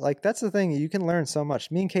different. Like, that's the thing. You can learn so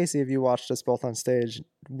much. Me and Casey, if you watched us both on stage,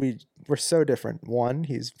 we're so different. One,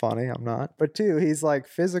 he's funny. I'm not. But two, he's like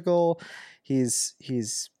physical. He's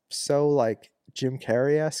so like Jim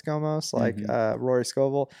Carrey-esque almost, like Rory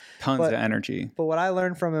Scovel. Tons of energy. But what I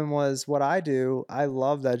learned from him was what I do. I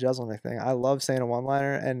love that Jeselnik thing. I love saying a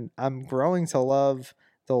one-liner, and I'm growing to love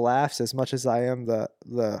the laughs as much as I am the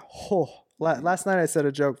Last night I said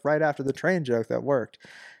a joke right after the train joke that worked.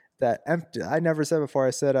 That empty. I never said before.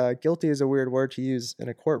 I said guilty is a weird word to use in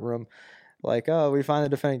a courtroom. Like, oh, we find the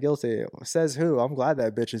defendant guilty. Says who? I'm glad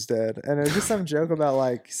that bitch is dead. And it was just some joke about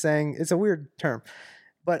like saying, it's a weird term.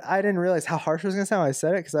 But I didn't realize how harsh it was going to sound when I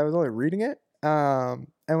said it because I was only reading it. And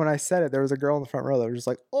when I said it, there was a girl in the front row that was just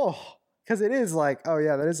like, oh, because it is like, oh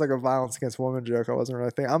yeah, that is like a violence against women joke. I wasn't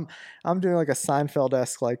really thinking. I'm doing like a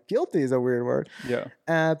Seinfeld-esque, like guilty is a weird word. Yeah.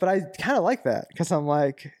 But I kind of like that because I'm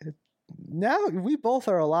like, now we both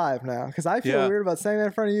are alive now because I feel weird about saying that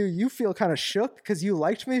in front of you. You feel kind of shook because you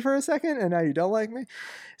liked me for a second and now you don't like me.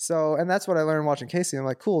 So, and that's what I learned watching Casey. I'm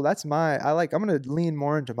like, cool, I'm going to lean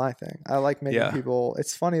more into my thing. I like making people,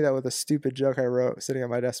 it's funny that with a stupid joke I wrote sitting at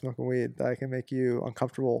my desk smoking weed, that I can make you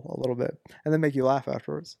uncomfortable a little bit and then make you laugh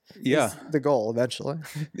afterwards. Yeah. It's the goal eventually.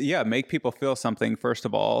 Yeah. Make people feel something first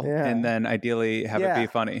of all, and then ideally have it be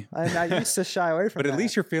funny. And I used to shy away from but that. At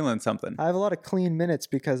least you're feeling something. I have a lot of clean minutes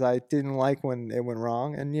because I didn't like when it went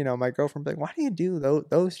wrong. And, my girlfriend would be like, why do you do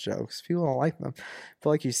those jokes? People don't like them. But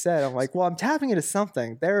like you said, I'm like, well, I'm tapping into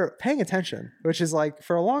something. They're paying attention, which is like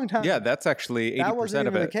for a long time. Yeah, that's actually 80% that wasn't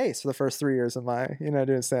even the case for the first 3 years of my,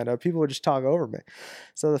 doing stand-up. People would just talk over me.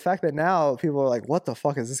 So the fact that now people are like, what the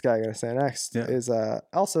fuck is this guy going to say next is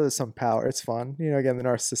also some power. It's fun. Again, the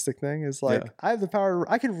narcissistic thing is like, I have the power.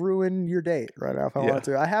 I can ruin your date right now if I want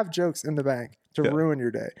to. I have jokes in the bank to ruin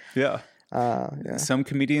your day. Yeah. Some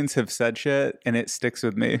comedians have said shit and it sticks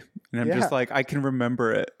with me. And I'm just like, I can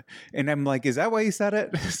remember it. And I'm like, is that why you said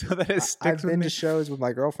it? So that it sticks with me. I've been to shows with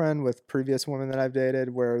my girlfriend, with previous women that I've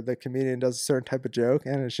dated, where the comedian does a certain type of joke.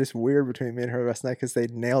 And it's just weird between me and her last night because they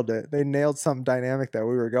nailed it. They nailed some dynamic that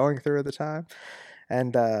we were going through at the time.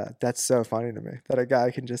 And that's so funny to me that a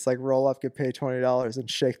guy can just like roll up, get paid $20 and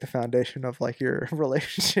shake the foundation of like your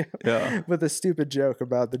relationship with a stupid joke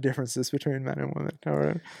about the differences between men and women. All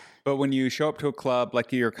right. But when you show up to a club,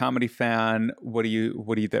 like you're a comedy fan, what are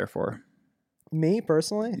you there for? Me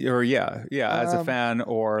personally? Or as a fan,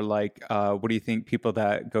 or like, what do you think people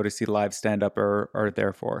that go to see live stand up are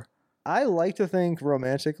there for? I like to think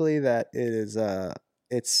romantically that it is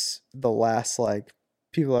it's the last like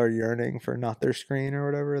people are yearning for not their screen or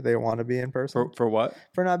whatever. They want to be in person. For what?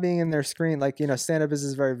 For not being in their screen. Like, stand up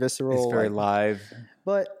is very visceral. It's very live.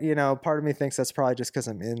 But, part of me thinks that's probably just because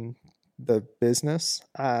I'm in the business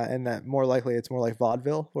and that more likely it's more like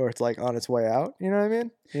vaudeville where it's like on its way out. You know what I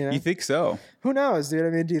mean? You think so? Who knows, dude? I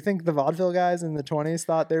mean, do you think the vaudeville guys in the 20s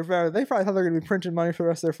thought they probably thought they were going to be printing money for the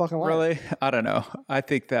rest of their fucking life? Really? I don't know. I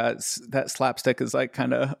think that slapstick is like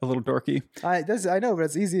kind of a little dorky. I know, but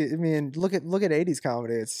it's easy. I mean, look at 80s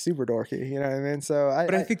comedy. It's super dorky. You know what I mean? So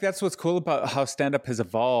I think that's what's cool about how stand-up has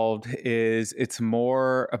evolved is it's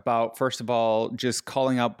more about, first of all, just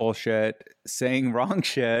calling out bullshit, saying wrong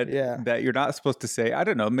shit that you're not supposed to say. I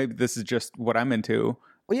don't know. Maybe this is just what I'm into.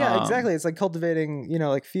 Well, yeah, exactly. It's like cultivating,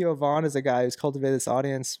 like Theo Vaughn is a guy who's cultivated this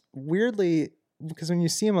audience weirdly, because when you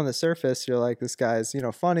see him on the surface, you're like, this guy's,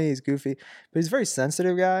 funny, he's goofy, but he's a very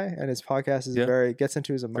sensitive guy. And his podcast is gets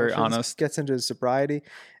into his emotions, very honest, gets into his sobriety.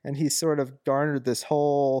 And he's sort of garnered this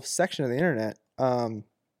whole section of the internet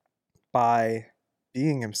by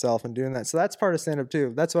being himself and doing that. So that's part of stand-up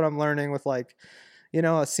too. That's what I'm learning with like,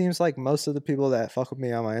 it seems like most of the people that fuck with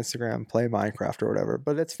me on my Instagram play Minecraft or whatever.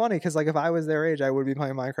 But it's funny because like if I was their age, I would be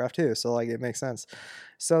playing Minecraft too. So like it makes sense.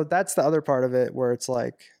 So that's the other part of it where it's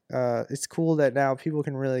like it's cool that now people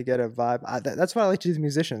can really get a vibe. That's what I like to do with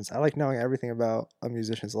musicians. I like knowing everything about a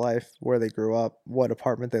musician's life, where they grew up, what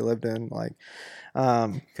apartment they lived in, like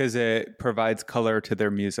because it provides color to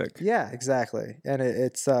their music. Yeah, exactly. And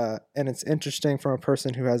it's interesting from a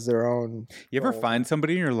person who has their own. You ever find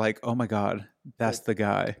somebody and you're like, oh my God, that's the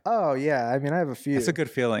guy. Oh yeah. I mean, I have a few. That's a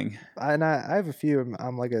good feeling. And I have a few.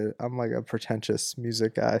 I'm like a pretentious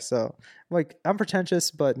music guy. So like I'm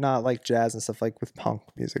pretentious, but not like jazz and stuff, like with punk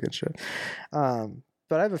music and shit.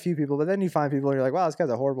 But I have a few people, but then you find people and you're like, wow, this guy's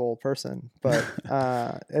a horrible person. But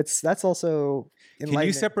that's also enlightening. Can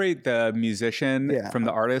you separate the musician from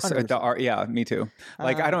the artist? The art? Yeah, me too.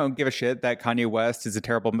 Like, I don't give a shit that Kanye West is a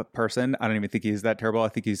terrible person. I don't even think he's that terrible. I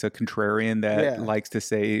think he's a contrarian that likes to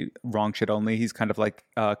say wrong shit only. He's kind of like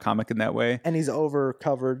a comic in that way. And he's over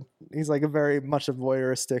covered. He's like a very much a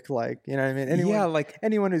voyeuristic, like, you know what I mean?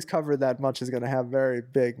 Anyone who's covered that much is going to have very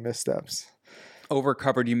big missteps.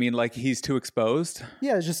 Overcovered, you mean like he's too exposed?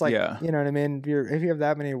 Yeah, it's just like, you know what I mean? If you have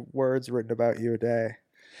that many words written about you a day.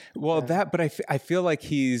 Well, but I feel like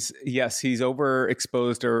he's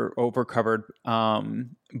overexposed or overcovered.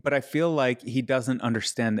 But I feel like he doesn't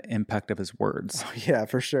understand the impact of his words. Oh, yeah,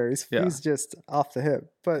 for sure. He's just off the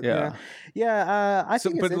hip. But I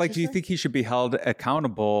think but like, do you think he should be held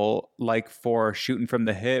accountable, like for shooting from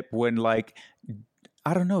the hip when like,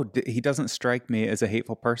 I don't know. He doesn't strike me as a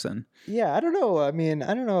hateful person. Yeah, I don't know. I mean,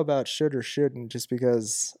 I don't know about should or shouldn't just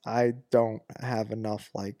because I don't have enough,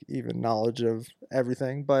 like, even knowledge of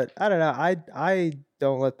everything. But I don't know. I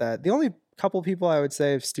don't let that. The only couple people I would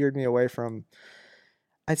say have steered me away from,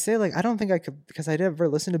 I'd say, like, I don't think I could, because I never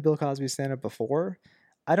listened to Bill Cosby's stand-up before.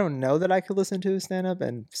 I don't know that I could listen to his stand-up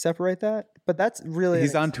and separate that, but that's really...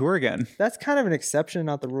 He's on tour again. That's kind of an exception,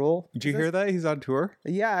 not the rule. Did you hear that? He's on tour?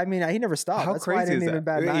 Yeah, I mean, he never stopped. How that's crazy why I didn't is even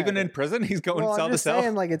that? bat Even in prison, he's going cell to cell?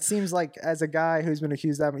 Saying, like, it seems like as a guy who's been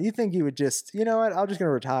accused of that, you think he would just, you know what, I'm just going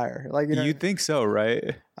to retire. Like, you know, you'd think so,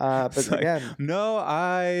 right? But it's again... Like,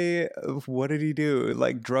 no, what did he do?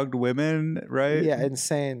 Like, drugged women, right? Yeah,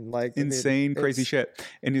 insane. Like, insane, crazy shit.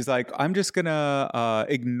 And he's like, I'm just going to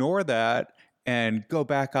ignore that and go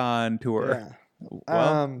back on tour. Yeah.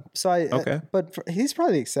 Well, okay. But he's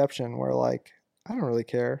probably the exception where, like, I don't really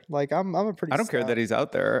care. Like, I'm a pretty... I don't care that he's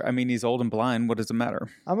out there. I mean, he's old and blind. What does it matter?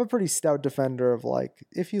 I'm a pretty stout defender of, like,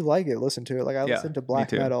 if you like it, listen to it. Like, I listen to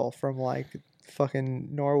black metal from, like, fucking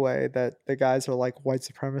Norway that the guys are like white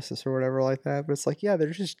supremacists or whatever like that, but it's like, yeah,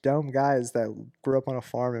 they're just dumb guys that grew up on a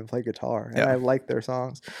farm and play guitar, and I like their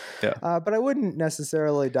songs. But I wouldn't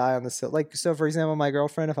necessarily die on the... Like, so for example, my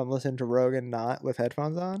girlfriend, if I'm listening to Rogan not with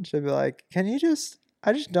headphones on, she'd be like, can you just...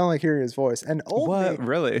 I just don't like hearing his voice. And old me...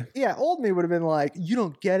 Really? Yeah, old me would have been like, you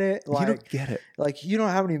don't get it. Like, you don't get it. Like, you don't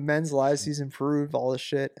know how many men's lives he's improved, all this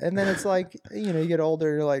shit. And then it's like, you know, you get older,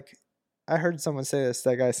 you're like... I heard someone say this,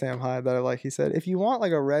 that guy Sam Hyde, that I like. He said, if you want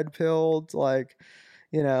like a red-pilled, like,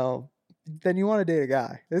 you know, then you want to date a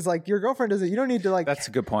guy. It's like your girlfriend doesn't... You don't need to like... That's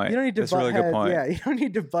a good point. You don't need to... That's a really good point. Yeah, you don't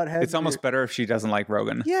need to butt heads. It's almost better if she doesn't like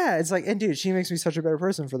Rogan. Yeah, it's like, and dude, she makes me such a better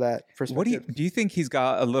person for that perspective. What do you think he's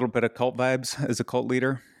got a little bit of cult vibes as a cult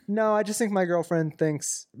leader? No, I just think my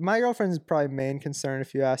girlfriend's probably main concern,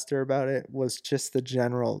 if you asked her about it, was just the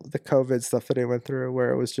COVID stuff that he went through,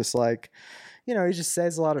 where it was just like, you know, he just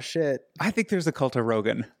says a lot of shit. I think there's a cult of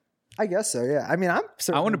Rogan. I guess so, yeah. I mean, I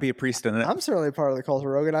want to be a priest in it. I'm certainly part of the cult of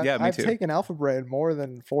Rogan. Me I've too. taken Alpha Brain more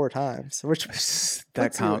than 4 times, which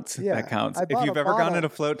that counts. That counts. If you've ever gone in a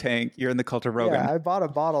float tank, you're in the cult of Rogan. Yeah, I bought a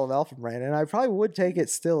bottle of Alpha Brain, and I probably would take it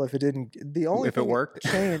still if it didn't. The only thing it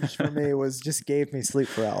changed for me was just gave me sleep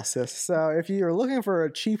paralysis. So if you're looking for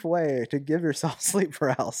a cheap way to give yourself sleep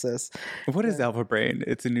paralysis, what is Alpha Brain?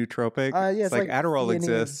 It's a nootropic. Yeah, it's like Adderall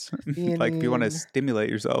exists. Like if you want to stimulate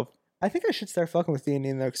yourself. I think I should start fucking with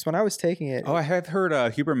theanine though, because when I was taking it... Oh, I have heard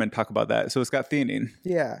Huberman talk about that. So it's got theanine.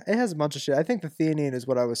 Yeah, it has a bunch of shit. I think the theanine is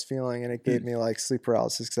what I was feeling, and it gave me like sleep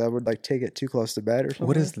paralysis because I would like take it too close to bed or something.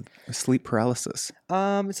 What is sleep paralysis?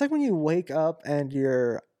 It's like when you wake up and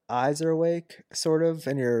your eyes are awake, sort of,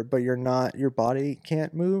 and you're not. Your body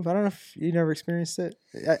can't move. I don't know if you never experienced it.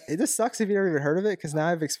 It just sucks if you never even heard of it, because now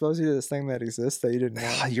I've exposed you to this thing that exists that you didn't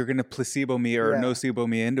know. You're gonna placebo me or nocebo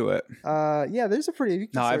me into it. Yeah, there's a pretty...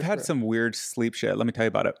 No, I've had some weird sleep shit. Let me tell you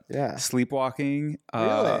about it. Yeah. Sleepwalking.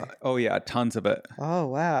 Really? Oh yeah, tons of it. Oh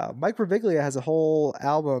wow. Mike Birbiglia has a whole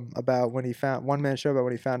album about when he found... one-man show about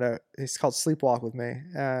when he found out... It's called Sleepwalk with Me.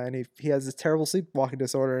 And he has this terrible sleepwalking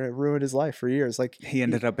disorder, and it ruined his life for years. Like he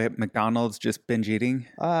ended up at McDonald's just binge eating.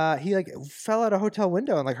 He like fell out a hotel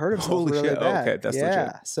window and like hurt himself. Holy really shit. bad. Okay, that's legit.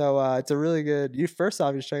 Yeah, so it's a really good... First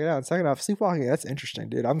off, you should check it out. And second off, sleepwalking, that's interesting,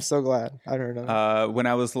 dude. I'm so glad I never know that. When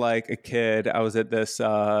I was like a kid, I was at this,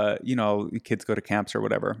 you know, kids go to camps or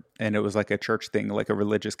whatever, and it was like a church thing, like a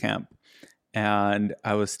religious camp. And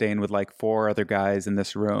I was staying with like 4 other guys in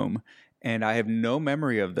this room, and I have no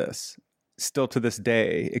memory of this still to this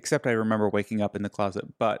day, except I remember waking up in the closet.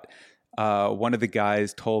 But one of the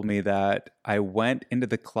guys told me that I went into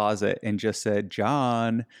the closet and just said,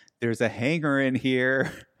 "John, there's a hanger in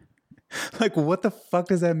here." Like, what the fuck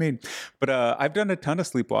does that mean? But I've done a ton of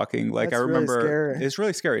sleepwalking. Like, I remember really it's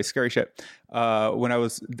really scary shit.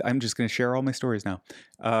 I'm just going to share all my stories now.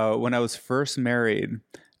 When I was first married,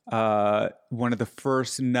 one of the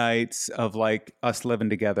first nights of like us living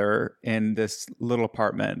together in this little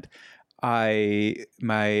apartment,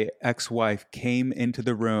 my ex-wife came into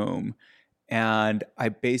the room, and I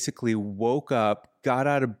basically woke up, got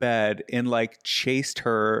out of bed, and like chased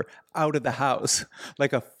her out of the house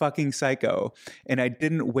like a fucking psycho. And I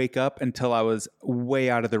didn't wake up until I was way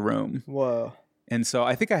out of the room. Whoa. And so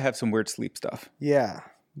I think I have some weird sleep stuff. Yeah.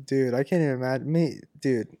 Dude, I can't even imagine me,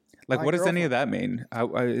 dude. Like, what does any of that mean?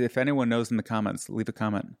 If anyone knows in the comments, leave a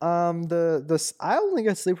comment. I only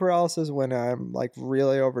get sleep paralysis when I'm like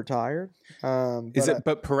really overtired.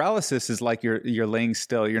 But paralysis is like you're laying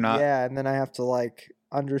still. You're not. Yeah, and then I have to like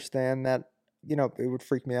understand that, you know, it would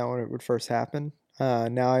freak me out when it would first happen.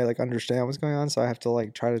 Now I like understand what's going on, so I have to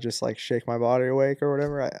like try to just like shake my body awake or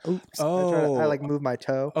whatever. I like move my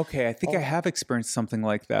toe. Okay, I think I have experienced something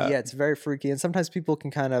like that. Yeah, it's very freaky, and sometimes people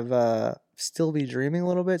can kind of still be dreaming a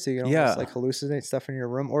little bit, so you can almost like hallucinate stuff in your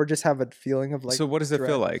room, or just have a feeling of like. So what does it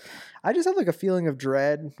feel like? I just have like a feeling of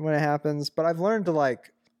dread when it happens, but I've learned to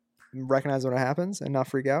like recognize when it happens and not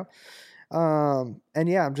freak out. And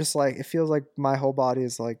yeah, I'm just like, it feels like my whole body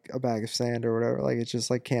is like a bag of sand or whatever. Like, it's just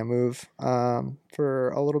like can't move, for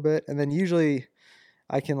a little bit. And then usually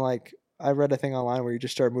I can like, I read a thing online where you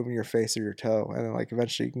just start moving your face or your toe, and then like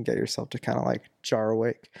eventually you can get yourself to kind of like jar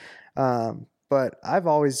awake. But I've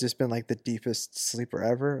always just been like the deepest sleeper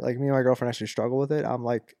ever. Like me and my girlfriend actually struggle with it. I'm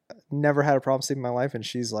like never had a problem sleeping in my life, and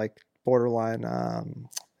she's like borderline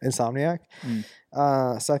insomniac.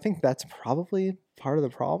 So I think that's probably part of the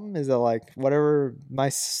problem, is that like whatever, my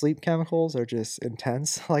sleep chemicals are just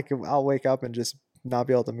intense. Like I'll wake up and just not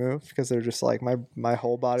be able to move because they're just like my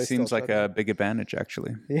whole body seems like a big advantage,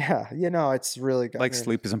 actually. Yeah, it's really good. Like,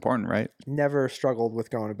 sleep is important, right? Never struggled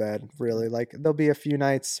with going to bed, really. Like there'll be a few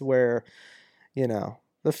nights where,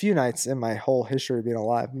 the few nights in my whole history of being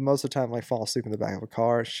alive, most of the time like fall asleep in the back of a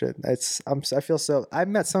car. Shit, I've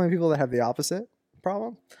met so many people that have the opposite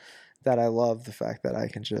problem, that I love the fact that I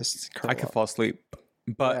can just I can fall asleep.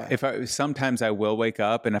 But sometimes I will wake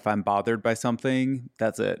up, and if I'm bothered by something,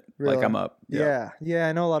 that's it. Really? Like, I'm up. Yeah.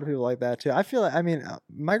 I know a lot of people like that too. I feel like,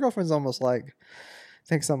 my girlfriend's almost like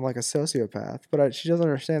thinks I'm like a sociopath, but she doesn't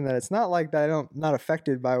understand that it's not like that. I'm not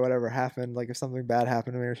affected by whatever happened. Like if something bad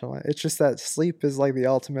happened to me or something, it's just that sleep is like the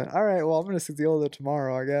ultimate. All right, well, I'm going to deal with it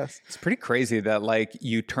tomorrow, I guess. It's pretty crazy that like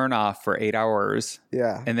you turn off for 8 hours,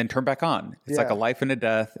 and then turn back on. It's like a life and a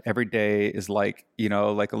death. Every day is like,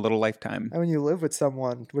 like a little lifetime. And when you live with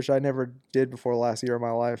someone, which I never did before the last year of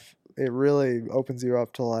my life, it really opens you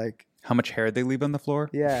up to like how much hair they leave on the floor.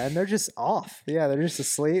 Yeah, and they're just off. Yeah, they're just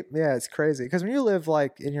asleep. Yeah, it's crazy. Because when you live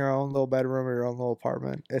like in your own little bedroom or your own little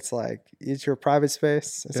apartment, it's like it's your private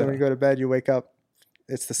space. And so when you go to bed, you wake up,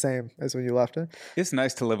 it's the same as when you left it. It's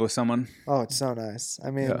nice to live with someone. Oh, it's so nice. I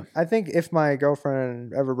mean, I think if my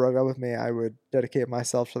girlfriend ever broke up with me, I would dedicate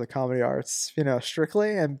myself to the comedy arts,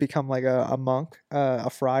 strictly, and become like a monk, a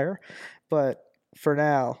friar. But for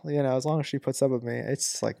now, as long as she puts up with me,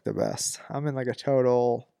 it's like the best. I'm in like a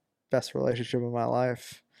total best relationship of my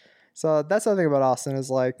life. So that's the thing about Austin, is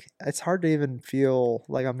like it's hard to even feel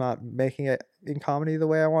like I'm not making it in comedy the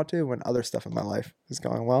way I want to when other stuff in my life is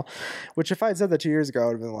going well. Which if I had said that 2 years ago, I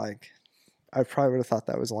would have been like, I probably would have thought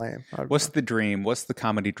that was lame. What's the dream? What's the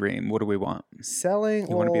comedy dream? What do we want? Selling.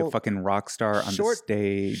 You want to be a fucking rock star on the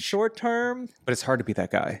stage. Short term. But it's hard to be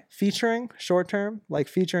that guy. Featuring, short term, like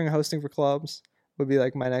featuring and hosting for clubs would be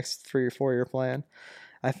like my next 3 or 4 year plan.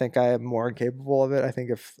 I think I am more incapable of it. I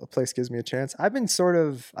think if a place gives me a chance,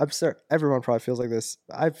 everyone probably feels like this.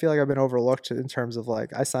 I feel like I've been overlooked in terms of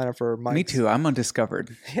like, I sign up for mics. Me too. I'm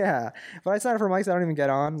undiscovered. Yeah. But I sign up for mics I don't even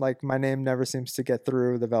get on. Like my name never seems to get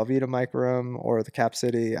through the Velveeta mic room or the Cap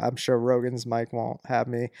City. I'm sure Rogan's mic won't have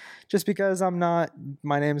me just because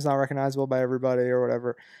my name's not recognizable by everybody or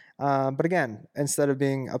whatever. But again, instead of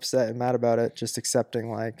being upset and mad about it, just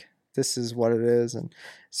accepting like, this is what it is. And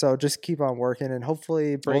so just keep on working and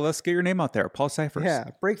hopefully let's get your name out there. Paul Cyphers.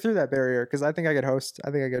 Yeah. Break through that barrier. Cause I think I could host. I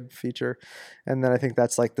think I could feature. And then I think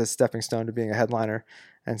that's like the stepping stone to being a headliner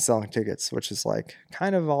and selling tickets, which is like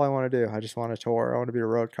kind of all I want to do. I just want to tour. I want to be a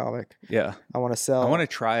road comic. Yeah. I want to sell. I want to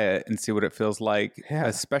try it and see what it feels like. Yeah.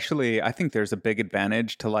 Especially, I think there's a big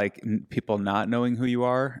advantage to like people not knowing who you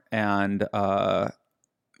are. And I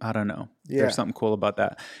don't know. Yeah. There's something cool about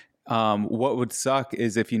that. What would suck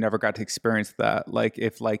is if you never got to experience that. Like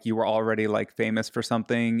if like you were already like famous for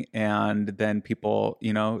something and then people,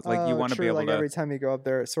 you want to be able like to. Every time you go up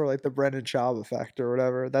there, it's sort of like the Brendan Schaub effect or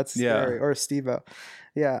whatever. That's scary. Or Steve-O.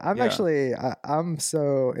 Yeah, I'm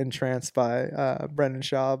so entranced by Brendan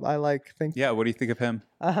Schaub. I think. Yeah, what do you think of him?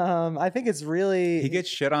 I think it's really. He gets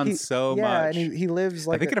shit on so much. Yeah, and he lives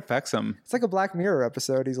like. I think it affects him. It's like a Black Mirror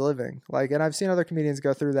episode he's living. Like, and I've seen other comedians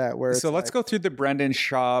go through that. So let's go through the Brendan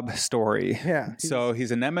Schaub story. Yeah. So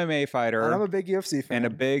he's an MMA fighter. And I'm a big UFC fan. And a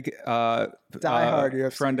big diehard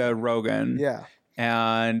UFC friend of Rogan. Yeah.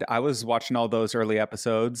 And I was watching all those early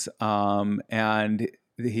episodes. And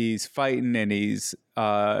he's fighting and he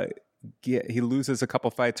loses a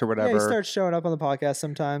couple fights or whatever. Yeah, he starts showing up on the podcast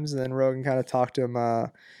sometimes, and then Rogan kind of talked to him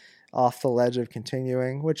off the ledge of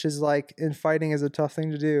continuing, which is like in fighting is a tough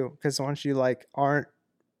thing to do because once you're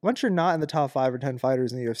not in the top 5 or 10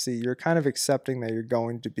 fighters in the UFC, you're kind of accepting that you're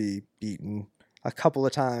going to be beaten a couple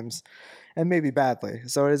of times. And maybe badly.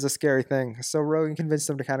 So it is a scary thing. So Rogan convinced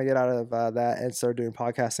him to kind of get out of that and start doing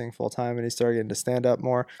podcasting full time. And he started getting to stand up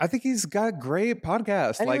more. I think he's got great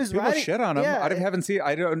podcasts. Like people shit on him. Yeah, I haven't seen,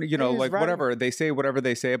 I don't, like whatever. They say whatever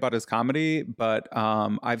they say about his comedy. But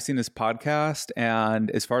I've seen his podcast. And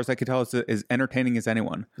as far as I can tell, it's as entertaining as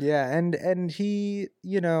anyone. Yeah. And he,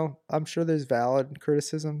 I'm sure there's valid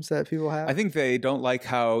criticisms that people have. I think they don't like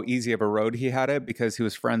how easy of a road he had it because he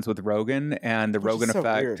was friends with Rogan and the Rogan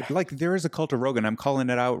effect. Like there's there's a cult of Rogan. I'm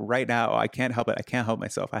calling it out right now. I can't help it. I can't help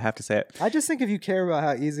myself. I have to say it. I just think if you care about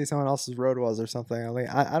how easy someone else's road was or something, I mean,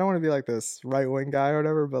 I don't want to be like this right-wing guy or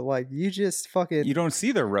whatever, but like you just fucking... You don't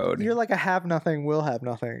see their road. You're like a have-nothing, will have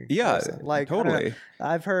nothing. Yeah, person. Like, totally.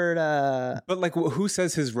 I've heard... But like, who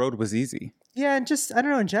says his road was easy? Yeah, and just, I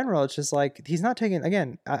don't know, in general, it's just like, he's not taking...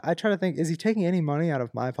 Again, I try to think, is he taking any money out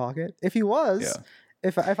of my pocket? If he was... Yeah.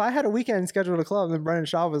 If I had a weekend scheduled at a club and Brendan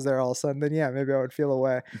Schaub was there all of a sudden, then yeah, maybe I would feel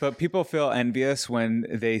away. But people feel envious when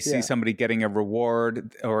they see somebody getting a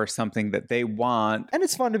reward or something that they want. And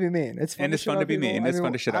it's fun to be mean. It's fun to be mean. It's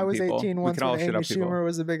fun to shit on people. I was 18 once when Amy Schumer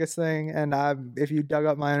was the biggest thing. And if you dug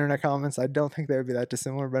up my internet comments, I don't think they would be that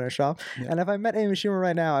dissimilar to Brendan Schaub. Yeah. And if I met Amy Schumer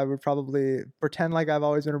right now, I would probably pretend like I've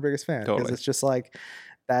always been her biggest fan. Because it's just like,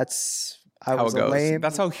 that's... I was a lame.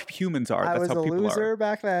 That's how humans are. That's how people are. I was a loser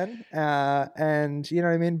back then, and you know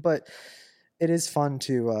what I mean. But it is fun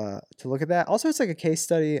to look at that. Also, it's like a case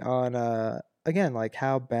study on again, like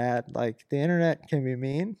how bad like the internet can be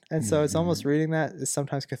mean, and so it's almost reading that is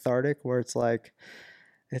sometimes cathartic, where it's like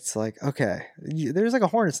okay, there's like a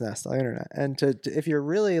hornet's nest on the internet, and if you're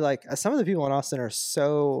really like some of the people in Austin are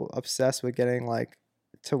so obsessed with getting like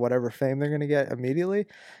to whatever fame they're going to get immediately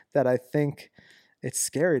that I think. It's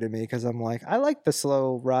scary to me because I'm like, I like the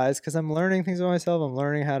slow rise because I'm learning things about myself. I'm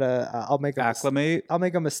learning how to, I'll make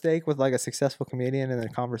a mistake with like a successful comedian in a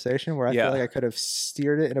conversation where I feel like I could have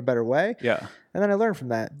steered it in a better way. Yeah. And then I learn from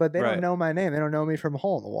that, but they don't know my name. They don't know me from a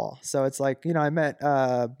hole in the wall. So it's like, you know, I met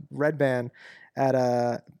Red Band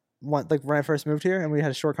at like when I first moved here, and we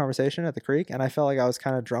had a short conversation at the creek, and I felt like I was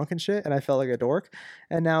kind of drunk and shit, and I felt like a dork.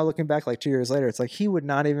 And now looking back like 2 years later, it's like he would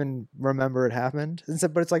not even remember it happened. And so,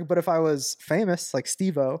 but it's like, but if I was famous like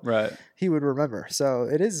Steve-O, right, he would remember. So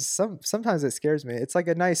it is sometimes it scares me. It's like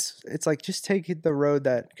it's like just take the road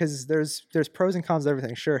that, because there's pros and cons to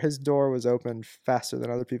everything. Sure, his door was opened faster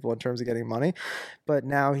than other people in terms of getting money, but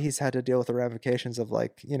now he's had to deal with the ramifications of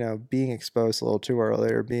like, you know, being exposed a little too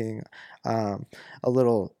early or being a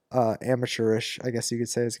little amateurish, I guess you could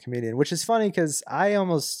say, as a comedian, which is funny because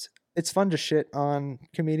it's fun to shit on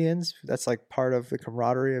comedians. That's like part of the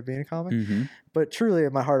camaraderie of being a comic. Mm-hmm. But truly,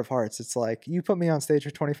 in my heart of hearts, it's like you put me on stage for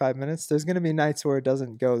 25 minutes. There's going to be nights where it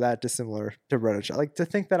doesn't go that dissimilar to Brendan Schaub. Like to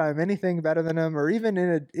think that I'm anything better than him, or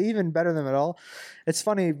even even better than him at all. It's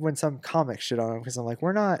funny when some comics shit on him because I'm like,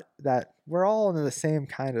 we're not that. We're all in the same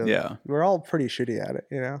kind of. Yeah. We're all pretty shitty at it.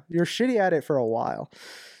 You know, you're shitty at it for a while.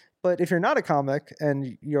 But if you're not a comic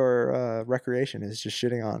and your recreation is just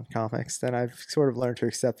shitting on comics, then I've sort of learned to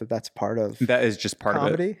accept that that's part of that is just part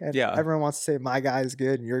comedy. Of it. And everyone wants to say my guy is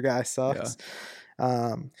good and your guy sucks.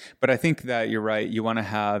 Yeah. But I think that you're right. You want to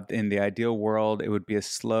have, in the ideal world, it would be a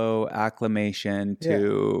slow acclimation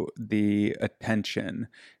to the attention,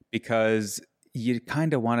 because you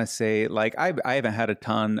kind of want to say, like, I haven't had a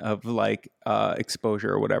ton of like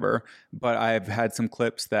exposure or whatever, but I've had some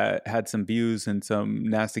clips that had some views and some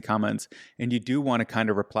nasty comments, and you do want to kind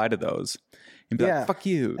of reply to those and be like, fuck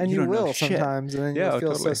you. And you will sometimes, and then you feel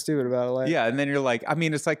totally. So stupid about it. Like, and then you're like, I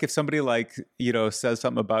mean, it's like if somebody like, you know, says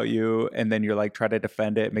something about you and then you're like, try to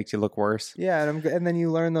defend it, makes you look worse. Yeah. And then you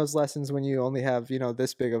learn those lessons when you only have, you know,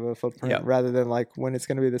 this big of a footprint rather than like when it's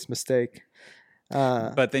going to be this mistake.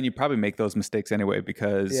 But then you probably make those mistakes anyway,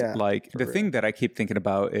 because like the thing that I keep thinking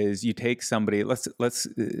about is you take somebody, let's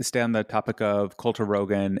stay on the topic of Coulter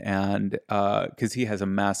Rogan, and because he has a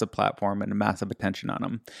massive platform and a massive attention on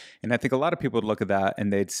him. And I think a lot of people would look at that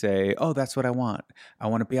and they'd say, oh, that's what I want. I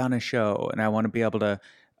want to be on a show and I want to be able to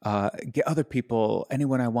get other people,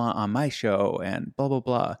 anyone I want on my show and blah, blah,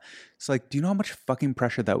 blah. It's like, do you know how much fucking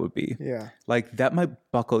pressure that would be? Yeah. Like that might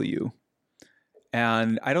buckle you.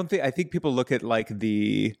 And I think people look at like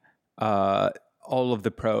the all of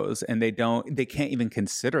the pros and they can't even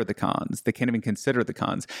consider the cons. They can't even consider the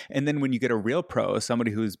cons. And then when you get a real pro,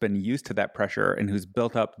 somebody who's been used to that pressure and who's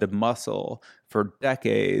built up the muscle for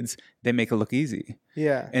decades, they make it look easy.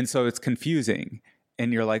 Yeah. And so it's confusing.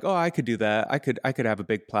 And you're like, oh, I could do that. I could have a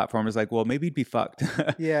big platform. It's like, well, maybe you'd be fucked.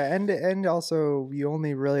 Yeah. And also you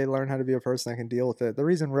only really learn how to be a person that can deal with it. The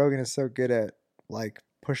reason Rogan is so good at like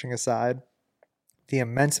pushing aside the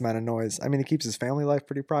immense amount of noise. I mean, he keeps his family life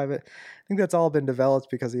pretty private. I think that's all been developed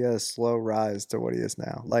because he had a slow rise to what he is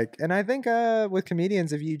now. Like, and I think with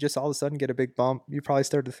comedians, if you just all of a sudden get a big bump, you probably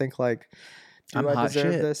start to think like, do I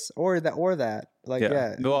deserve this or that? Like,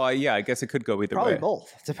 Well, I guess it could go either probably way.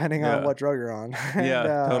 Both, depending on what drug you're on.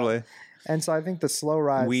 And, totally. And so I think the slow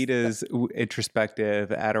rise. Weed is introspective.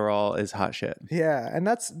 Adderall is hot shit. Yeah, and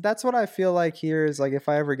that's what I feel like here is like if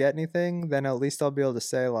I ever get anything, then at least I'll be able to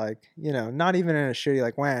say like, you know, not even in a shitty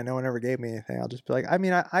like, wow, no one ever gave me anything. I'll just be like, I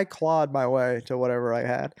mean, I clawed my way to whatever I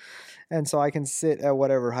had. And so I can sit at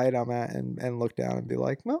whatever height I'm at and look down and be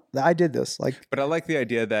like, well, I did this. Like, but I like the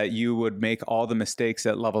idea that you would make all the mistakes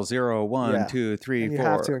at level 0, 1, 2, 3, and 4. You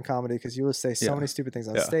have to in comedy because you will say so many stupid things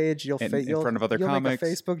on stage. You'll in front of other comics.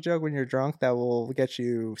 Make a Facebook joke when you're drunk that will get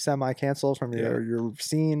you semi-canceled from your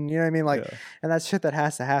scene. You know what I mean? Like, and that's shit that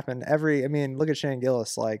has to happen. Look at Shane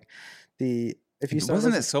Gillis. Like if you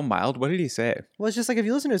wasn't it so mild? What did he say? Well, it's just like if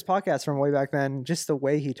you listen to his podcast from way back then, just the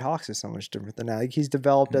way he talks is so much different than now. Like he's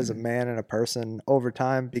developed as a man and a person over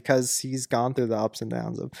time because he's gone through the ups and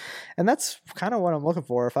downs of, and that's kind of what I'm looking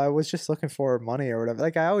for. If I was just looking for money or whatever,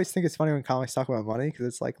 like I always think it's funny when comics talk about money because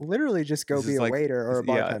it's like literally just go be a waiter or a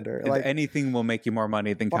bartender. Yeah, like anything will make you more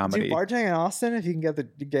money than comedy. Dude, bartending in Austin, if you can get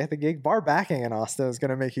the gig, bar backing in Austin is going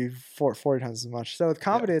to make you 40 times as much. So with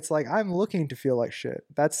comedy, it's like I'm looking to feel like shit.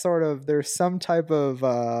 That's sort of there's some type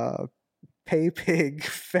of pay pig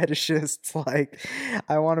fetishist, like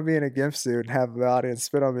I want to be in a gimp suit and have the audience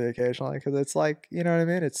spit on me occasionally because it's like, you know what I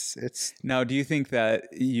mean? It's Now, do you think that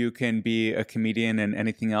you can be a comedian in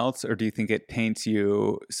anything else, or do you think it taints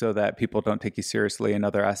you so that people don't take you seriously in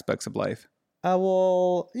other aspects of life?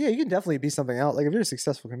 Well, yeah, you can definitely be something else. Like if you're a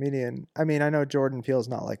successful comedian, I mean, I know Jordan Peele's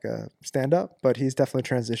not like a stand-up, but he's definitely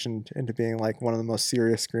transitioned into being like one of the most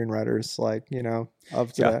serious screenwriters, like, you know,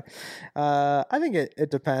 of today. Yeah. I think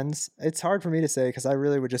it depends. It's hard for me to say because I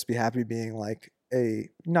really would just be happy being like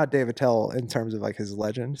not Dave Attell in terms of like his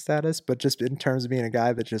legend status, but just in terms of being a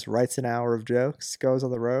guy that just writes an hour of jokes, goes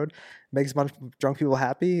on the road, makes a bunch of drunk people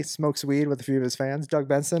happy, smokes weed with a few of his fans. Doug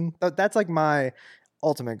Benson. That's like my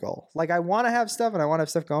ultimate goal. Like I want to have stuff and I want to have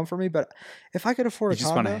stuff going for me, but if I could afford a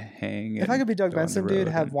condo, if I could be Doug Benson, dude,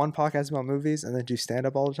 have one podcast about movies and then do stand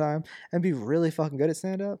up all the time and be really fucking good at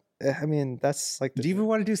stand up. I mean, that's like. Do you even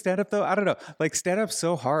want to do stand up though? I don't know. Like stand up's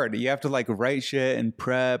so hard. You have to like write shit and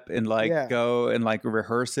prep and like go and like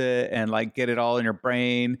rehearse it and like get it all in your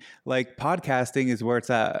brain. Like podcasting is where it's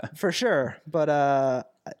at. For sure. But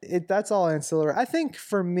that's all ancillary. I think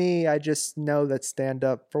for me, I just know that stand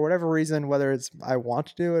up for whatever reason, whether it's I want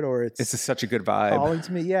to do it or it's just such a good vibe calling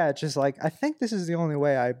to me. Yeah, it's just like I think this is the only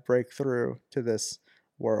way I break through to this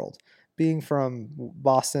world. Being from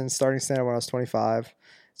Boston, starting stand up when I was 25,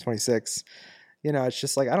 26. You know, it's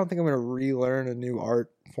just like I don't think I'm going to relearn a new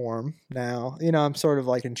art form now. You know, I'm sort of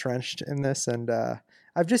like entrenched in this, and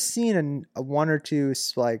I've just seen a one or two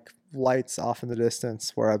like lights off in the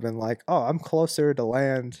distance where I've been like, oh, I'm closer to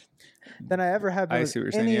land than I ever have been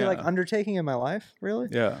with any like undertaking in my life, really.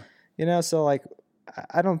 Yeah. You know, so like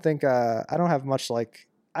I don't think I don't have much like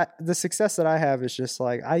the success that I have is just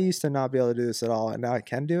like I used to not be able to do this at all, and now I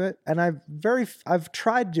can do it. And I've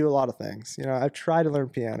tried to do a lot of things. You know, I've tried to learn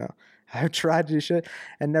piano. I've tried to do shit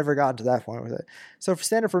and never gotten to that point with it. So for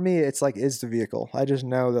stand-up for me, it's like is the vehicle. I just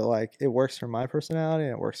know that like it works for my personality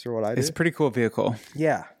and it works for what I do. It's a pretty cool vehicle.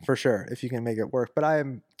 Yeah, for sure. If you can make it work. But I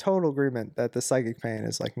am total agreement that the psychic pain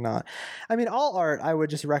is like not. I mean, all art, I would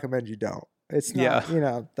just recommend you don't. It's not, you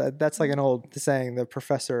know, that's like an old saying. The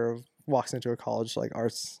professor walks into a college like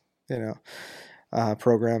arts, you know,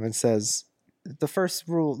 program and says, the first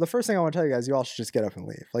thing I want to tell you guys, you all should just get up and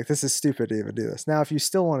leave. Like, this is stupid to even do this. Now, if you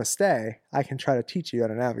still want to stay, I can try to teach you how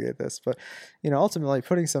to navigate this. But, you know, ultimately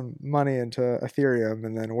putting some money into Ethereum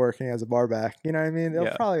and then working as a barback, you know what I mean?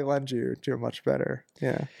 They'll probably lend you to a much better.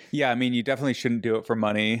 Yeah. Yeah. I mean, you definitely shouldn't do it for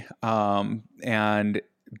money.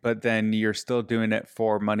 But then you're still doing it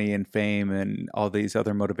for money and fame and all these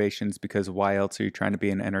other motivations, because why else are you trying to be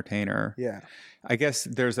an entertainer? Yeah. I guess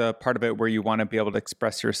there's a part of it where you want to be able to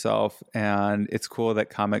express yourself, and it's cool that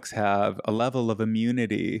comics have a level of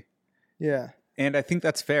immunity. Yeah. And I think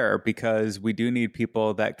that's fair, because we do need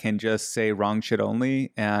people that can just say wrong shit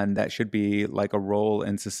only, and that should be like a role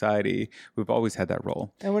in society. We've always had that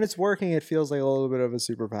role. And when it's working, it feels like a little bit of a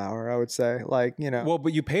superpower, I would say. Like, you know. Well,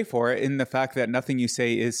 but you pay for it in the fact that nothing you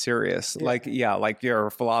say is serious. Yeah. Like you're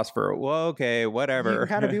a philosopher. Well, okay, whatever. You can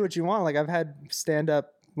kind of be what you want. Like I've had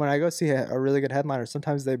stand-up. When I go see a really good headliner,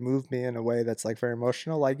 sometimes they move me in a way that's like very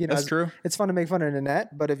emotional. Like, you know, that's true. It's fun to make fun of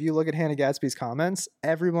Nanette, but if you look at Hannah Gadsby's comments,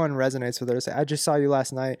 everyone resonates with her. Say, I just saw you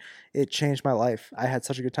last night. It changed my life. I had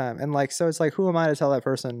such a good time. And like, so it's like, who am I to tell that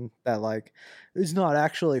person that like, it's not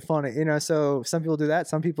actually funny, you know? So some people do that.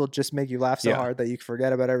 Some people just make you laugh so hard that you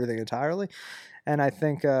forget about everything entirely. And I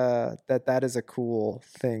think that is a cool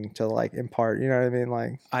thing to like impart. You know what I mean?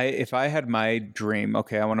 Like, if I had my dream,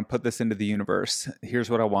 okay, I want to put this into the universe. Here's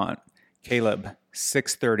what I want. Caleb,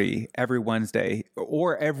 6:30 every Wednesday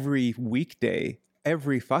or every weekday,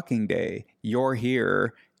 every fucking day. You're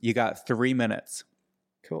here. You got 3 minutes.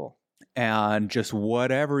 Cool. And just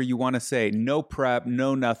whatever you want to say, no prep,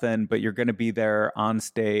 no nothing, but you're going to be there on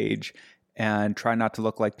stage, and try not to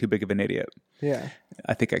look like too big of an idiot. Yeah.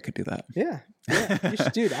 I think I could do that. Yeah. You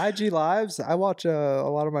should, dude. IG Lives. I watch a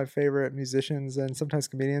lot of my favorite musicians and sometimes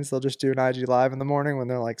comedians. They'll just do an IG Live in the morning when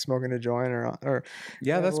they're like smoking a joint or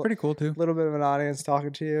yeah, that's pretty cool too. A little bit of an audience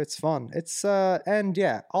talking to you. It's fun. It's and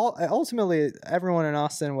yeah, ultimately everyone in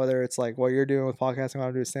Austin, whether it's like what you're doing with podcasting, what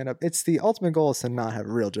I'm doing stand up, it's the ultimate goal is to not have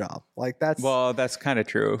a real job. Like that's kind of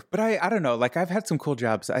true. But I don't know. Like I've had some cool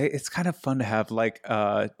jobs. It's kind of fun to have like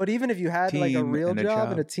but even if you had like a real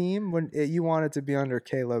job and a team, when you want it to be under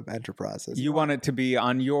Caleb Enterprises. You want it to be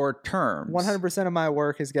on your terms. 100% of my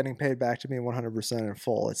work is getting paid back to me 100% in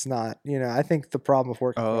full. It's not, I think the problem with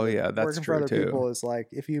working for other people is like,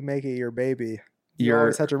 if you make it your baby, you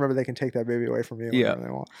always have to remember they can take that baby away from you whenever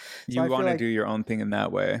they want. So you want to do your own thing in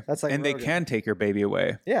that way. That's like, and they can take your baby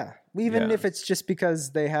away. Yeah. Even if it's just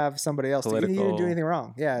because they have somebody else. You didn't do anything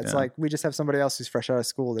wrong. Yeah. It's like, we just have somebody else who's fresh out of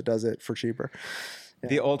school that does it for cheaper. Yeah.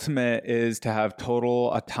 The ultimate is to have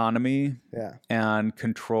total autonomy and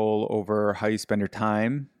control over how you spend your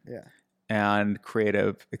time and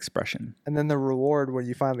creative expression. And then the reward when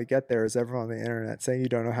you finally get there is everyone on the internet saying you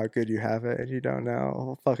don't know how good you have it and you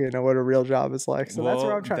don't fucking know what a real job is like. So that's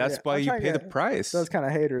where I'm trying to get. That's why you pay the price. Those kind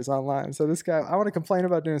of haters online. So this guy, I want to complain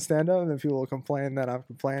about doing stand-up and then people will complain that I'm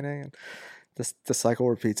complaining and the cycle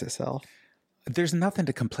repeats itself. There's nothing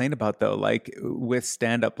to complain about though. Like with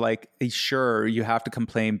stand-up, like sure you have to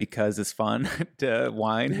complain because it's fun to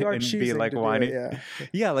whine and be like whiny.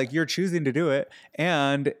 Yeah, like you're choosing to do it,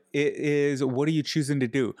 and it is. What are you choosing to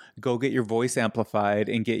do? Go get your voice amplified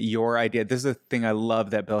and get your idea. This is a thing I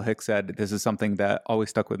love that Bill Hicks said. This is something that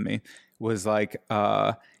always stuck with me. Was like,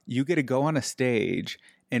 you get to go on a stage.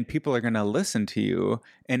 And people are going to listen to you,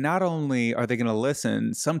 and not only are they going to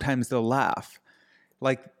listen, sometimes they'll laugh.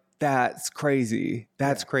 Like. That's crazy.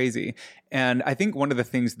 That's crazy. And I think one of the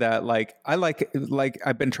things that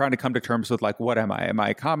I've been trying to come to terms with, like, what am I? Am I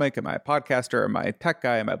a comic? Am I a podcaster? Am I a tech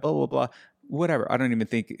guy? Am I blah, blah, blah? Whatever. I don't even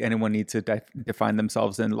think anyone needs to define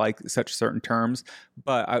themselves in like such certain terms.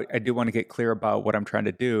 But I do want to get clear about what I'm trying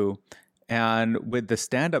to do. And with the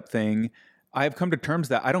stand-up thing, I've come to terms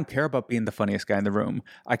that I don't care about being the funniest guy in the room.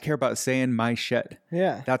 I care about saying my shit.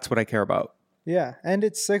 Yeah. That's what I care about. Yeah, and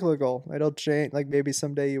it's cyclical. It'll change. Like maybe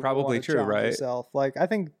someday you probably will challenge yourself. Like I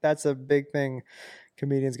think that's a big thing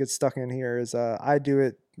comedians get stuck in here is I do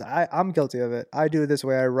it. I'm guilty of it. I do it this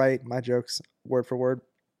way. I write my jokes word for word.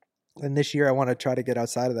 And this year I want to try to get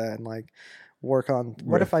outside of that and like work on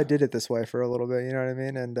what if I did it this way for a little bit, you know what I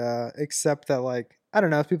mean? And accept that, like, I don't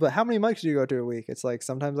know, if people, how many mics do you go to a week? It's like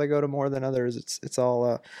sometimes I go to more than others. It's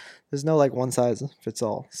all there's no like one size fits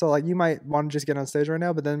all. So like you might want to just get on stage right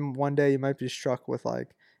now, but then one day you might be struck with like,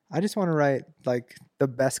 I just want to write like the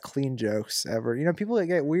best clean jokes ever. You know, people that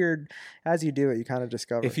get weird as you do it, you kind of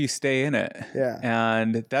discover. If you stay in it. Yeah.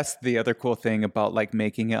 And that's the other cool thing about like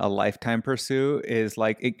making it a lifetime pursuit is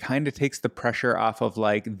like it kind of takes the pressure off of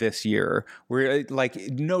like this year where like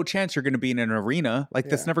no chance you're going to be in an arena. Like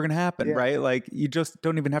that's never going to happen, right? Like you just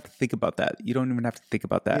don't even have to think about that. You don't even have to think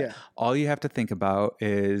about that. Yeah. All you have to think about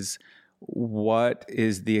is what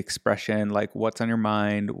is the expression, like what's on your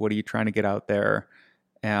mind? What are you trying to get out there?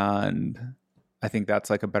 And I think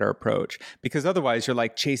that's like a better approach because otherwise you're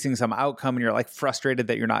like chasing some outcome and you're like frustrated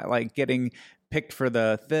that you're not like getting picked for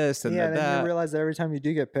the this and then that. You realize that every time you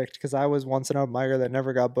do get picked, because I was once an open micer that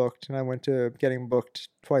never got booked, and I went to getting booked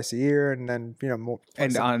twice a year, and then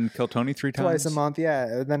on Kill Tony 3 times, twice a month,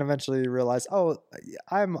 and then eventually you realize,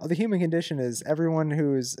 the human condition is everyone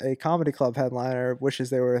who's a comedy club headliner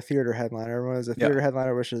wishes they were a theater headliner. Everyone who's a theater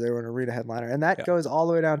headliner wishes they were an arena headliner, and that goes all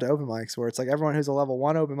the way down to open mics, where it's like everyone who's a level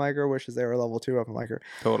 1 open micer wishes they were a level 2 open micer.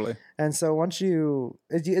 Totally. And so once it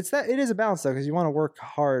is a balance though, because you want to work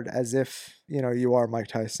hard as if you are Mike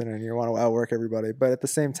Tyson and you want to outwork everybody, but at the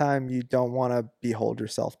same time you don't want to behold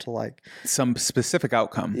yourself to like some specific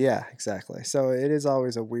outcome. Yeah, exactly. So it is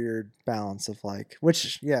always a weird balance of like,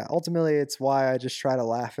 ultimately it's why I just try to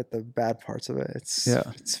laugh at the bad parts of it. It's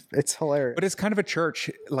hilarious. But it's kind of a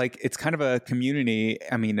church, like it's kind of a community.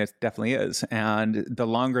 I mean, it definitely is. And the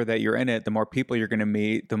longer that you're in it, the more people you're going to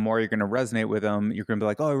meet, the more you're going to resonate with them. You're going to be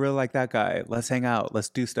like, oh, I really like that guy. Let's hang out. Let's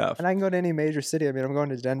do stuff. And I can go to any major city. I mean, I'm going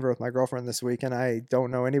to Denver with my girlfriend this week, and I don't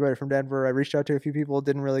know anybody from Denver. I reached out to a few people,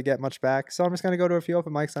 didn't really get much back. So I'm just going to go to a few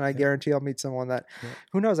open mics, and I guarantee I'll meet someone that,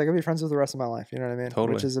 who knows, I could be friends with the rest of my life. You know what I mean?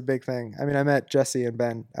 Totally. Which is a big thing. I mean, I met Jesse and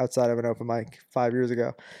Ben outside of an open mic 5 years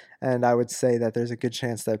ago. And I would say that there's a good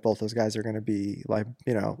chance that both those guys are going to be like,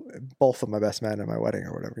 you know, both of my best men at my wedding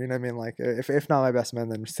or whatever. You know what I mean? Like if not my best men,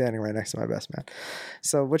 then standing right next to my best man.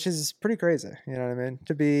 So, which is pretty crazy. You know what I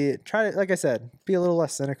mean? Like I said, be a little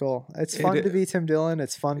less cynical. It's fun to be Tim Dillon.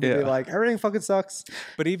 It's fun to be like, everything fucking sucks.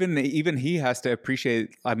 But even he has to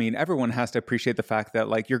appreciate, I mean, everyone has to appreciate the fact that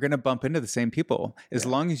like you're going to bump into the same people. As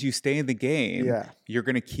long as you stay in the game, you're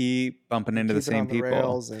going to keep bumping into the same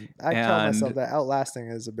people. And I tell myself that outlasting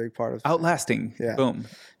is a big part of outlasting. Yeah. Boom.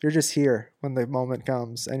 You're just here when the moment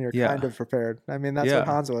comes and you're kind of prepared. I mean, that's what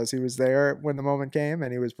Hans was. He was there when the moment came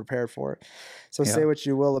and he was prepared for it. So say what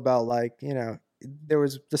you will about like, you know, there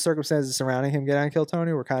was the circumstances surrounding him getting on Kill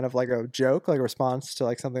Tony were kind of like a joke, like a response to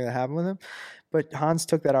like something that happened with him. But Hans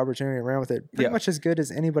took that opportunity and ran with it pretty much as good as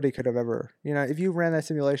anybody could have ever. You know, if you ran that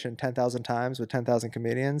simulation 10,000 times with 10,000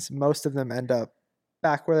 comedians, most of them end up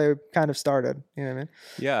back where they kind of started. You know what I mean?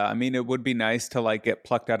 Yeah. I mean, it would be nice to like get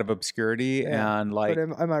plucked out of obscurity and like.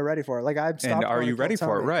 But am I ready for it? Like I've stopped. And are you ready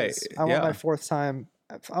for it? Right. I want my fourth time.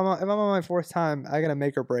 If I'm on my fourth time, I gotta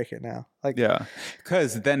make or break it now. Like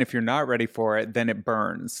because then if you're not ready for it, then it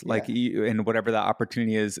burns. Like and whatever that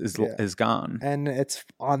opportunity is gone, and it's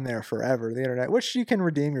on there forever. The internet, which you can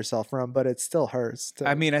redeem yourself from, but it still hurts.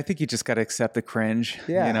 I mean, I think you just gotta accept the cringe.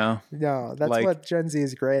 Yeah, you know. No, that's like, what Gen Z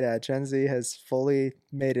is great at. Gen Z has fully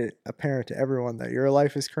made it apparent to everyone that your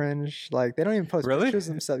life is cringe. Like they don't even post pictures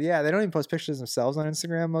of themselves. Yeah, they don't even post pictures of themselves on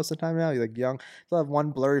Instagram most of the time now. You're like young, they'll have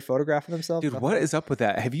one blurry photograph of themselves. Dude, what is up with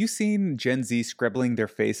that? Have you seen Gen Z scribbling their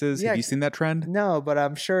faces? Have you seen that trend? No, but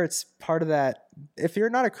I'm sure it's part of that. If you're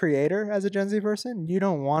not a creator as a Gen Z person, you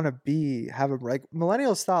don't want to like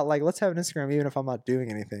millennials thought like, let's have an Instagram even if I'm not doing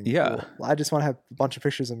anything. Yeah. Cool. I just want to have a bunch of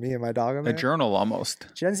pictures of me and my dog on there. A journal almost.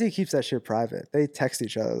 Gen Z keeps that shit private. They text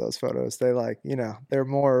each other those photos. They like, you know, they're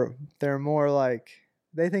more like,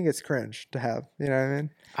 they think it's cringe to have, you know what I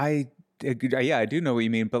mean? I do know what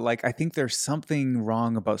you mean, but like I think there's something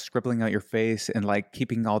wrong about scribbling out your face and like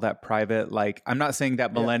keeping all that private. Like I'm not saying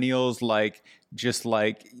that millennials like just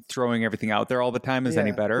like throwing everything out there all the time is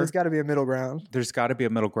any better. There's got to be a middle ground. There's got to be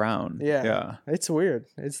a middle ground. Yeah. It's weird.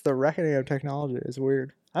 It's the reckoning of technology. It's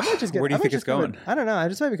weird. I might just get. Where do you think it's going? I don't know. I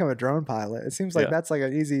just might become a drone pilot. It seems like that's like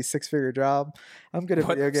an easy 6-figure job. I'm good at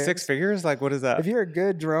video games. 6 figures? Like what is that? If you're a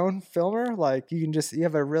good drone filmer, like you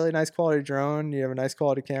have a really nice quality drone, you have a nice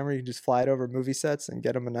quality camera, you can just fly it over movie sets and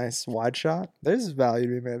get them a nice wide shot. There's value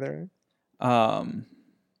to be made there. A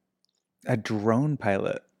drone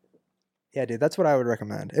pilot. Yeah, dude, that's what I would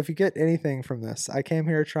recommend. If you get anything from this, I came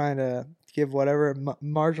here trying to give whatever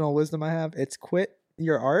marginal wisdom I have. It's quit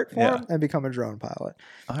your art form and become a drone pilot.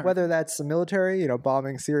 Right. Whether that's the military, you know,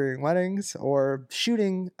 bombing Syrian weddings or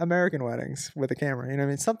shooting American weddings with a camera, you know what I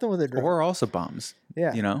mean? Something with a drone. Or also bombs.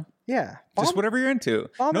 Yeah. You know? Yeah. Just whatever you're into.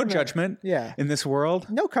 No judgment in this world.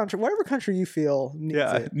 No country, whatever country you feel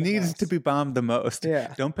needs to be bombed the most.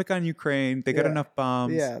 Yeah. Don't pick on Ukraine. They got enough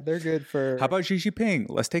bombs. Yeah, they're good for... How about Xi Jinping?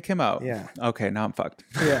 Let's take him out. Yeah. Okay, now I'm fucked.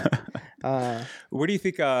 Yeah. Where do you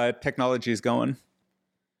think technology is going?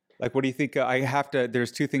 Like, what do you think?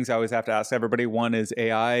 There's two things I always have to ask everybody. One is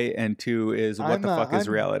AI, and two is what the fuck is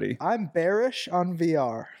reality? I'm bearish on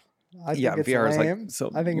VR. I think it's VR lame. is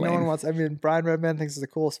like so I think no one wants. I mean, Brian Redman thinks it's the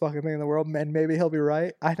coolest fucking thing in the world, and maybe he'll be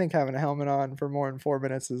right. I think having a helmet on for more than 4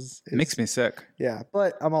 minutes is makes me sick. Yeah,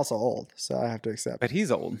 but I'm also old, so I have to accept. But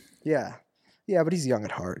he's old. Yeah, but he's young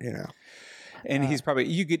at heart, you know. And he's probably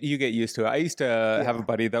you get used to it. I used to have a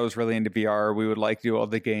buddy that was really into VR. We would like do all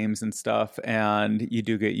the games and stuff, and you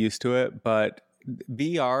do get used to it. But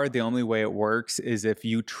VR, the only way it works is if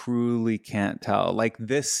you truly can't tell. Like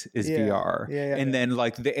this is VR, and then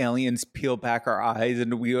like the aliens peel back our eyes,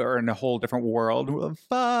 and we are in a whole different world. Well,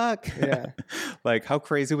 fuck, like how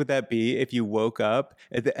crazy would that be if you woke up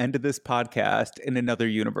at the end of this podcast in another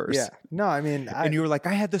universe? Yeah, no, I mean, and you were like,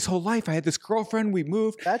 I had this whole life. I had this girlfriend. We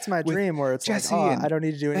moved. That's my dream, where it's Jesse like, I don't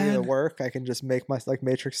need to do any of the work. I can just make my like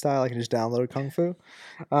Matrix style. I can just download Kung Fu.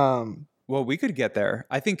 Well, we could get there.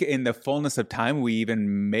 I think in the fullness of time, we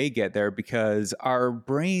even may get there because our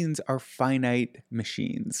brains are finite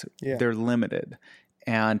machines. Yeah. They're limited.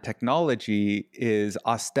 And technology is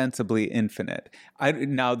ostensibly infinite.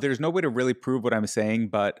 Now, there's no way to really prove what I'm saying,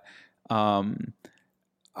 but I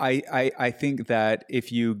think that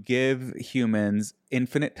if you give humans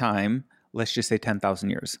infinite time, let's just say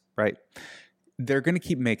 10,000 years, right? They're going to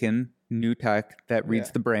keep making new tech that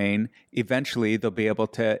reads the brain. Eventually, they'll be able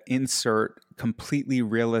to insert completely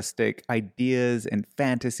realistic ideas and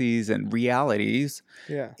fantasies and realities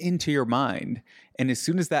into your mind. And as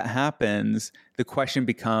soon as that happens, the question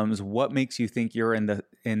becomes, what makes you think you're in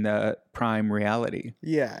the prime reality?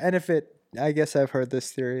 Yeah, and if it I guess I've heard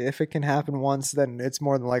this theory. If it can happen once, then it's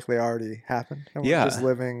more than likely already happened. And we're just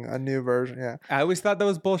living a new version. Yeah. I always thought that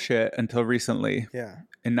was bullshit until recently. Yeah.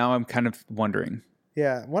 And now I'm kind of wondering.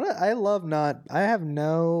 Yeah.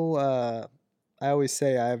 I always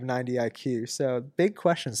say I have 90 IQ. So big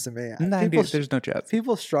questions to me. 90, there's no chance.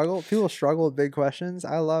 People struggle with big questions.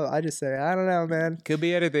 I just say, I don't know, man. Could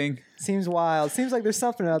be anything. Seems wild. Seems like there's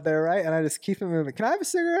something out there, right? And I just keep it moving. Can I have a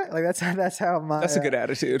cigarette? Like that's how my. That's a good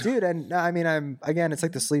attitude, dude. And I mean, it's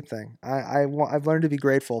like the sleep thing. I've learned to be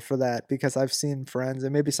grateful for that because I've seen friends,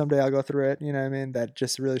 and maybe someday I'll go through it. You know what I mean? That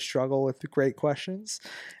just really struggle with great questions,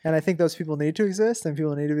 and I think those people need to exist, and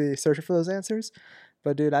people need to be searching for those answers.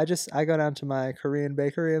 But dude, I go down to my Korean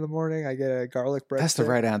bakery in the morning. I get a garlic breadstick. That's the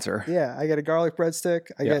right answer. Yeah, I get a garlic breadstick.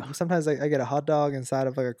 Sometimes I get a hot dog inside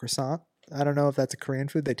of like a croissant. I don't know if that's a Korean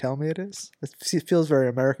food. They tell me it is. It feels very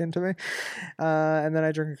American to me. And then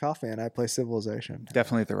I drink a coffee and I play Civilization.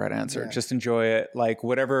 Definitely the right answer. Yeah. Just enjoy it. Like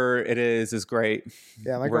whatever it is great.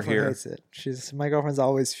 Yeah, my girlfriend hates it. My girlfriend's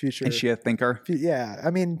always future. Is she a thinker? Yeah, I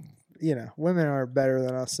mean, women are better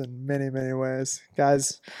than us in many, many ways.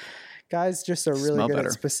 Guys just are really good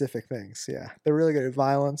at specific things. Yeah. They're really good at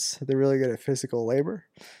violence. They're really good at physical labor.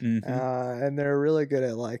 Mm-hmm. And they're really good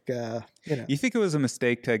at You think it was a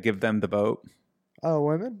mistake to give them the vote? Oh,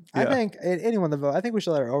 women? Yeah. I think anyone the vote. I think we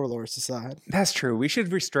should let our overlords decide. That's true. We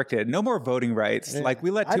should restrict it. No more voting rights. Yeah. Like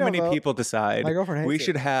we let too many people decide. My girlfriend hates We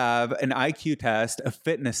should have an IQ test, a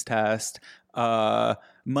fitness test,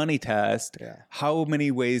 money test. Yeah. How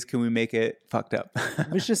many ways can we make it fucked up?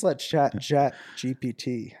 We should just let chat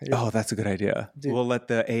GPT. Oh, that's a good idea. Dude. We'll let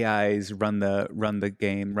the AIs run the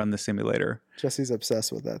game, run the simulator. Jesse's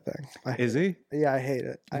obsessed with that thing. Is he? Yeah, I hate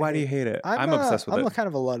it. Why do you hate it? I'm obsessed with it. I'm kind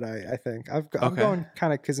of a luddite, I think. I'm going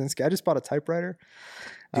kind of Kaczynski. I just bought a typewriter.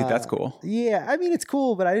 Dude, that's cool. Yeah, I mean, it's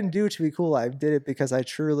cool, but I didn't do it to be cool. I did it because I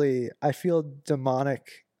feel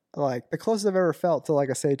demonic. Like the closest I've ever felt to like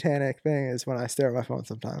a satanic thing is when I stare at my phone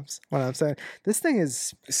sometimes. When I'm saying this thing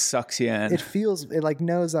sucks you in. It like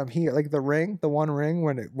knows I'm here. Like the one ring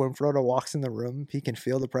when Frodo walks in the room, he can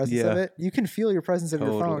feel the presence of it. You can feel your presence of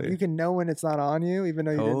your phone. You can know when it's not on you, even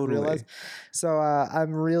though you didn't realize. So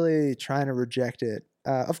I'm really trying to reject it.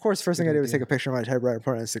 Of course, first thing I did was take a picture of my typewriter and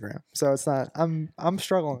put it on Instagram. So it's not. I'm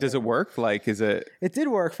struggling. Does it work? Like, is it? It did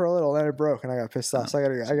work for a little, then it broke, and I got pissed off. So I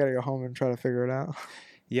gotta go home and try to figure it out.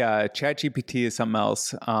 Yeah, ChatGPT is something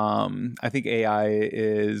else. I think AI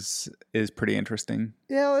is pretty interesting.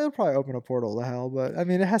 Yeah, it'll probably open a portal to hell, but I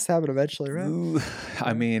mean, it has to happen eventually, right? Ooh,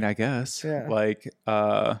 I mean, I guess. Yeah. Like,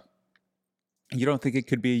 you don't think it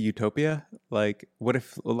could be a utopia? Like, what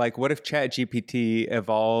if ChatGPT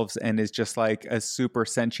evolves and is just like a super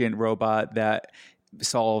sentient robot that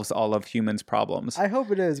solves all of humans' problems? I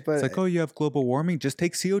hope it is, but it's like, oh, you have global warming, just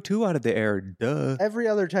take CO2 out of the air. Duh. Every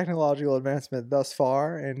other technological advancement thus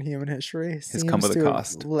far in human history has come with a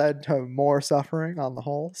cost. Led to more suffering on the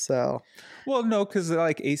whole. So, well, no, because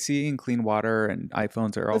like AC and clean water and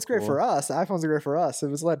iPhones are all that's great for us. iPhones are great for us. It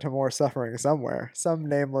was led to more suffering somewhere, some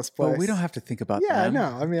nameless place. Well, we don't have to think about that. Yeah, them. I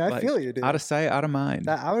know. I mean, I feel you, dude. Out of sight, out of mind.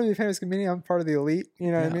 I want to be a famous comedian. I'm part of the elite.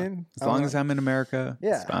 You know what I mean? As long as I'm in America,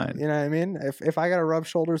 it's fine. You know what I mean? If I got to rub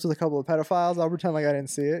shoulders with a couple of pedophiles, I'll pretend like I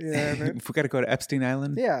didn't see it. You know what I mean? If we got to go to Epstein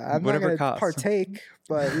Island, I'm not going to partake,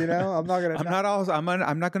 but I'm not going to.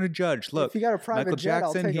 I'm not going to judge. Look, if you got a private Michael jet,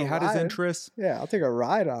 Jackson, he had his interests. Yeah, I'll take a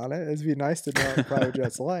ride on it. It'd be nice to know what a private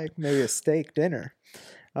jet's like. Maybe a steak dinner.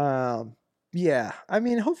 Yeah, I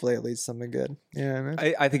mean, hopefully it leads to something good. You know what I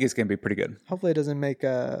mean? I think it's going to be pretty good. Hopefully it doesn't make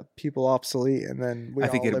people obsolete, and then I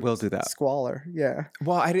think it will do that. Squalor, yeah.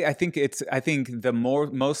 Well, I think the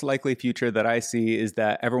most likely future that I see is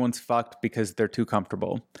that everyone's fucked because they're too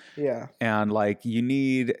comfortable. Yeah. And like you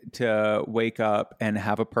need to wake up and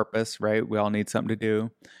have a purpose, right? We all need something to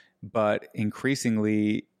do, but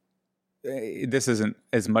increasingly, this isn't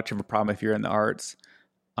as much of a problem if you're in the arts.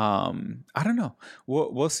 I don't know.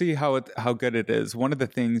 We'll see how good it is. One of the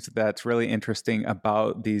things that's really interesting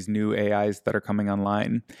about these new AIs that are coming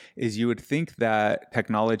online is you would think that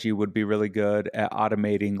technology would be really good at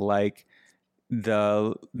automating like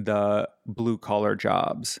the blue collar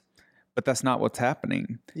jobs, but that's not what's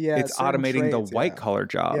happening. Yeah, it's automating trades, the white collar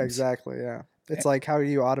jobs. Yeah, exactly. Yeah, it's like how do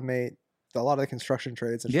you automate a lot of the construction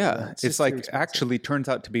trades? And it's like actually turns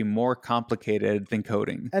out to be more complicated than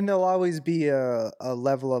coding. And there'll always be a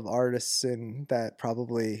level of artists in that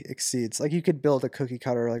probably exceeds. Like you could build a cookie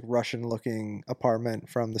cutter, like Russian looking apartment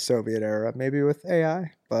from the Soviet era, maybe with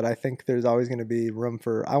AI. But I think there's always going to be room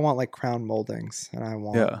for. I want like crown moldings,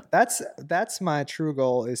 and that's my true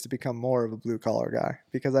goal is to become more of a blue collar guy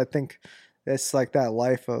because I think It's like that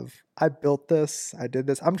life of I built this, I did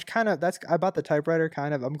this. I'm kind of I bought the typewriter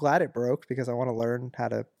kind of. I'm glad it broke because I want to learn how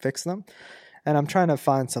to fix them. And I'm trying to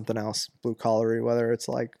find something else, blue collar, whether it's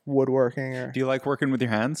like woodworking or. Do you like working with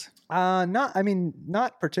your hands?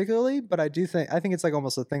 Not particularly, but I think it's like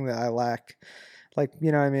almost a thing that I lack. Like,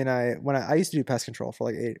 you know, I mean, I used to do pest control for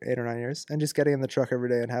like 8 or 9 years, and just getting in the truck every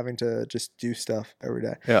day and having to just do stuff every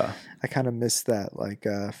day. Yeah. I kind of miss that, like,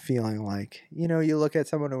 feeling like, you know, you look at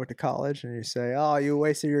someone who went to college and you say, oh, you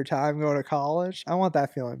wasted your time going to college. I want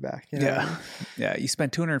that feeling back. You know Yeah. what I mean? Yeah. You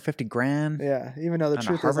spent $250,000. Yeah. Even though the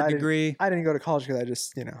truth is, I didn't go to college because I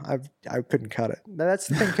just, you know, I couldn't cut it. That's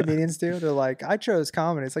the thing comedians do. They're like, I chose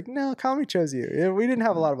comedy. It's like, no, comedy chose you. We didn't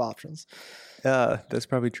have a lot of options. Yeah, that's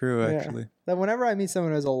probably true, actually. That whenever I meet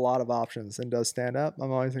someone who has a lot of options and does stand up,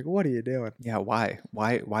 I'm always like, what are you doing? Yeah, why?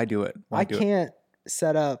 Why do it? I can't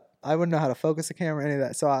set up. I wouldn't know how to focus a camera, any of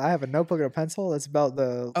that. So I have a notebook and a pencil. That's about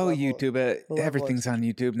the YouTube it. Everything's on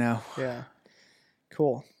YouTube now. Yeah.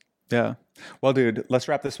 Cool. Yeah. Well, dude, let's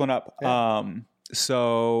wrap this one up. Yeah.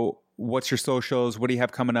 So what's your socials? What do you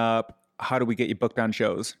have coming up? How do we get you booked on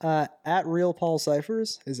shows? At Real Paul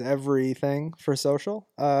Cyphers is everything for social.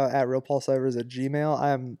 At Real Paul Cyphers at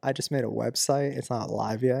Gmail. I just made a website. It's not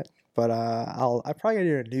live yet, but I probably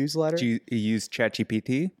gonna do a newsletter. Do you use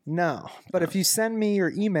ChatGPT? No, but if you send me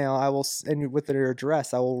your email, I will, and with your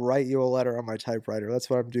address, I will write you a letter on my typewriter. That's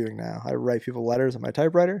what I'm doing now. I write people letters on my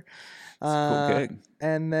typewriter. That's a cool gig.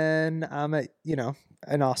 And then I'm at, you know,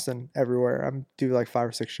 in Austin everywhere. I'm do like 5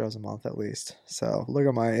 or 6 shows a month at least. So look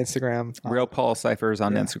at my Instagram. Real Paul Cyphers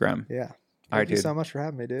on Instagram. Yeah. Thank you so much for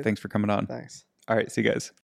having me, dude. Thanks for coming on. Thanks. All right. See you guys.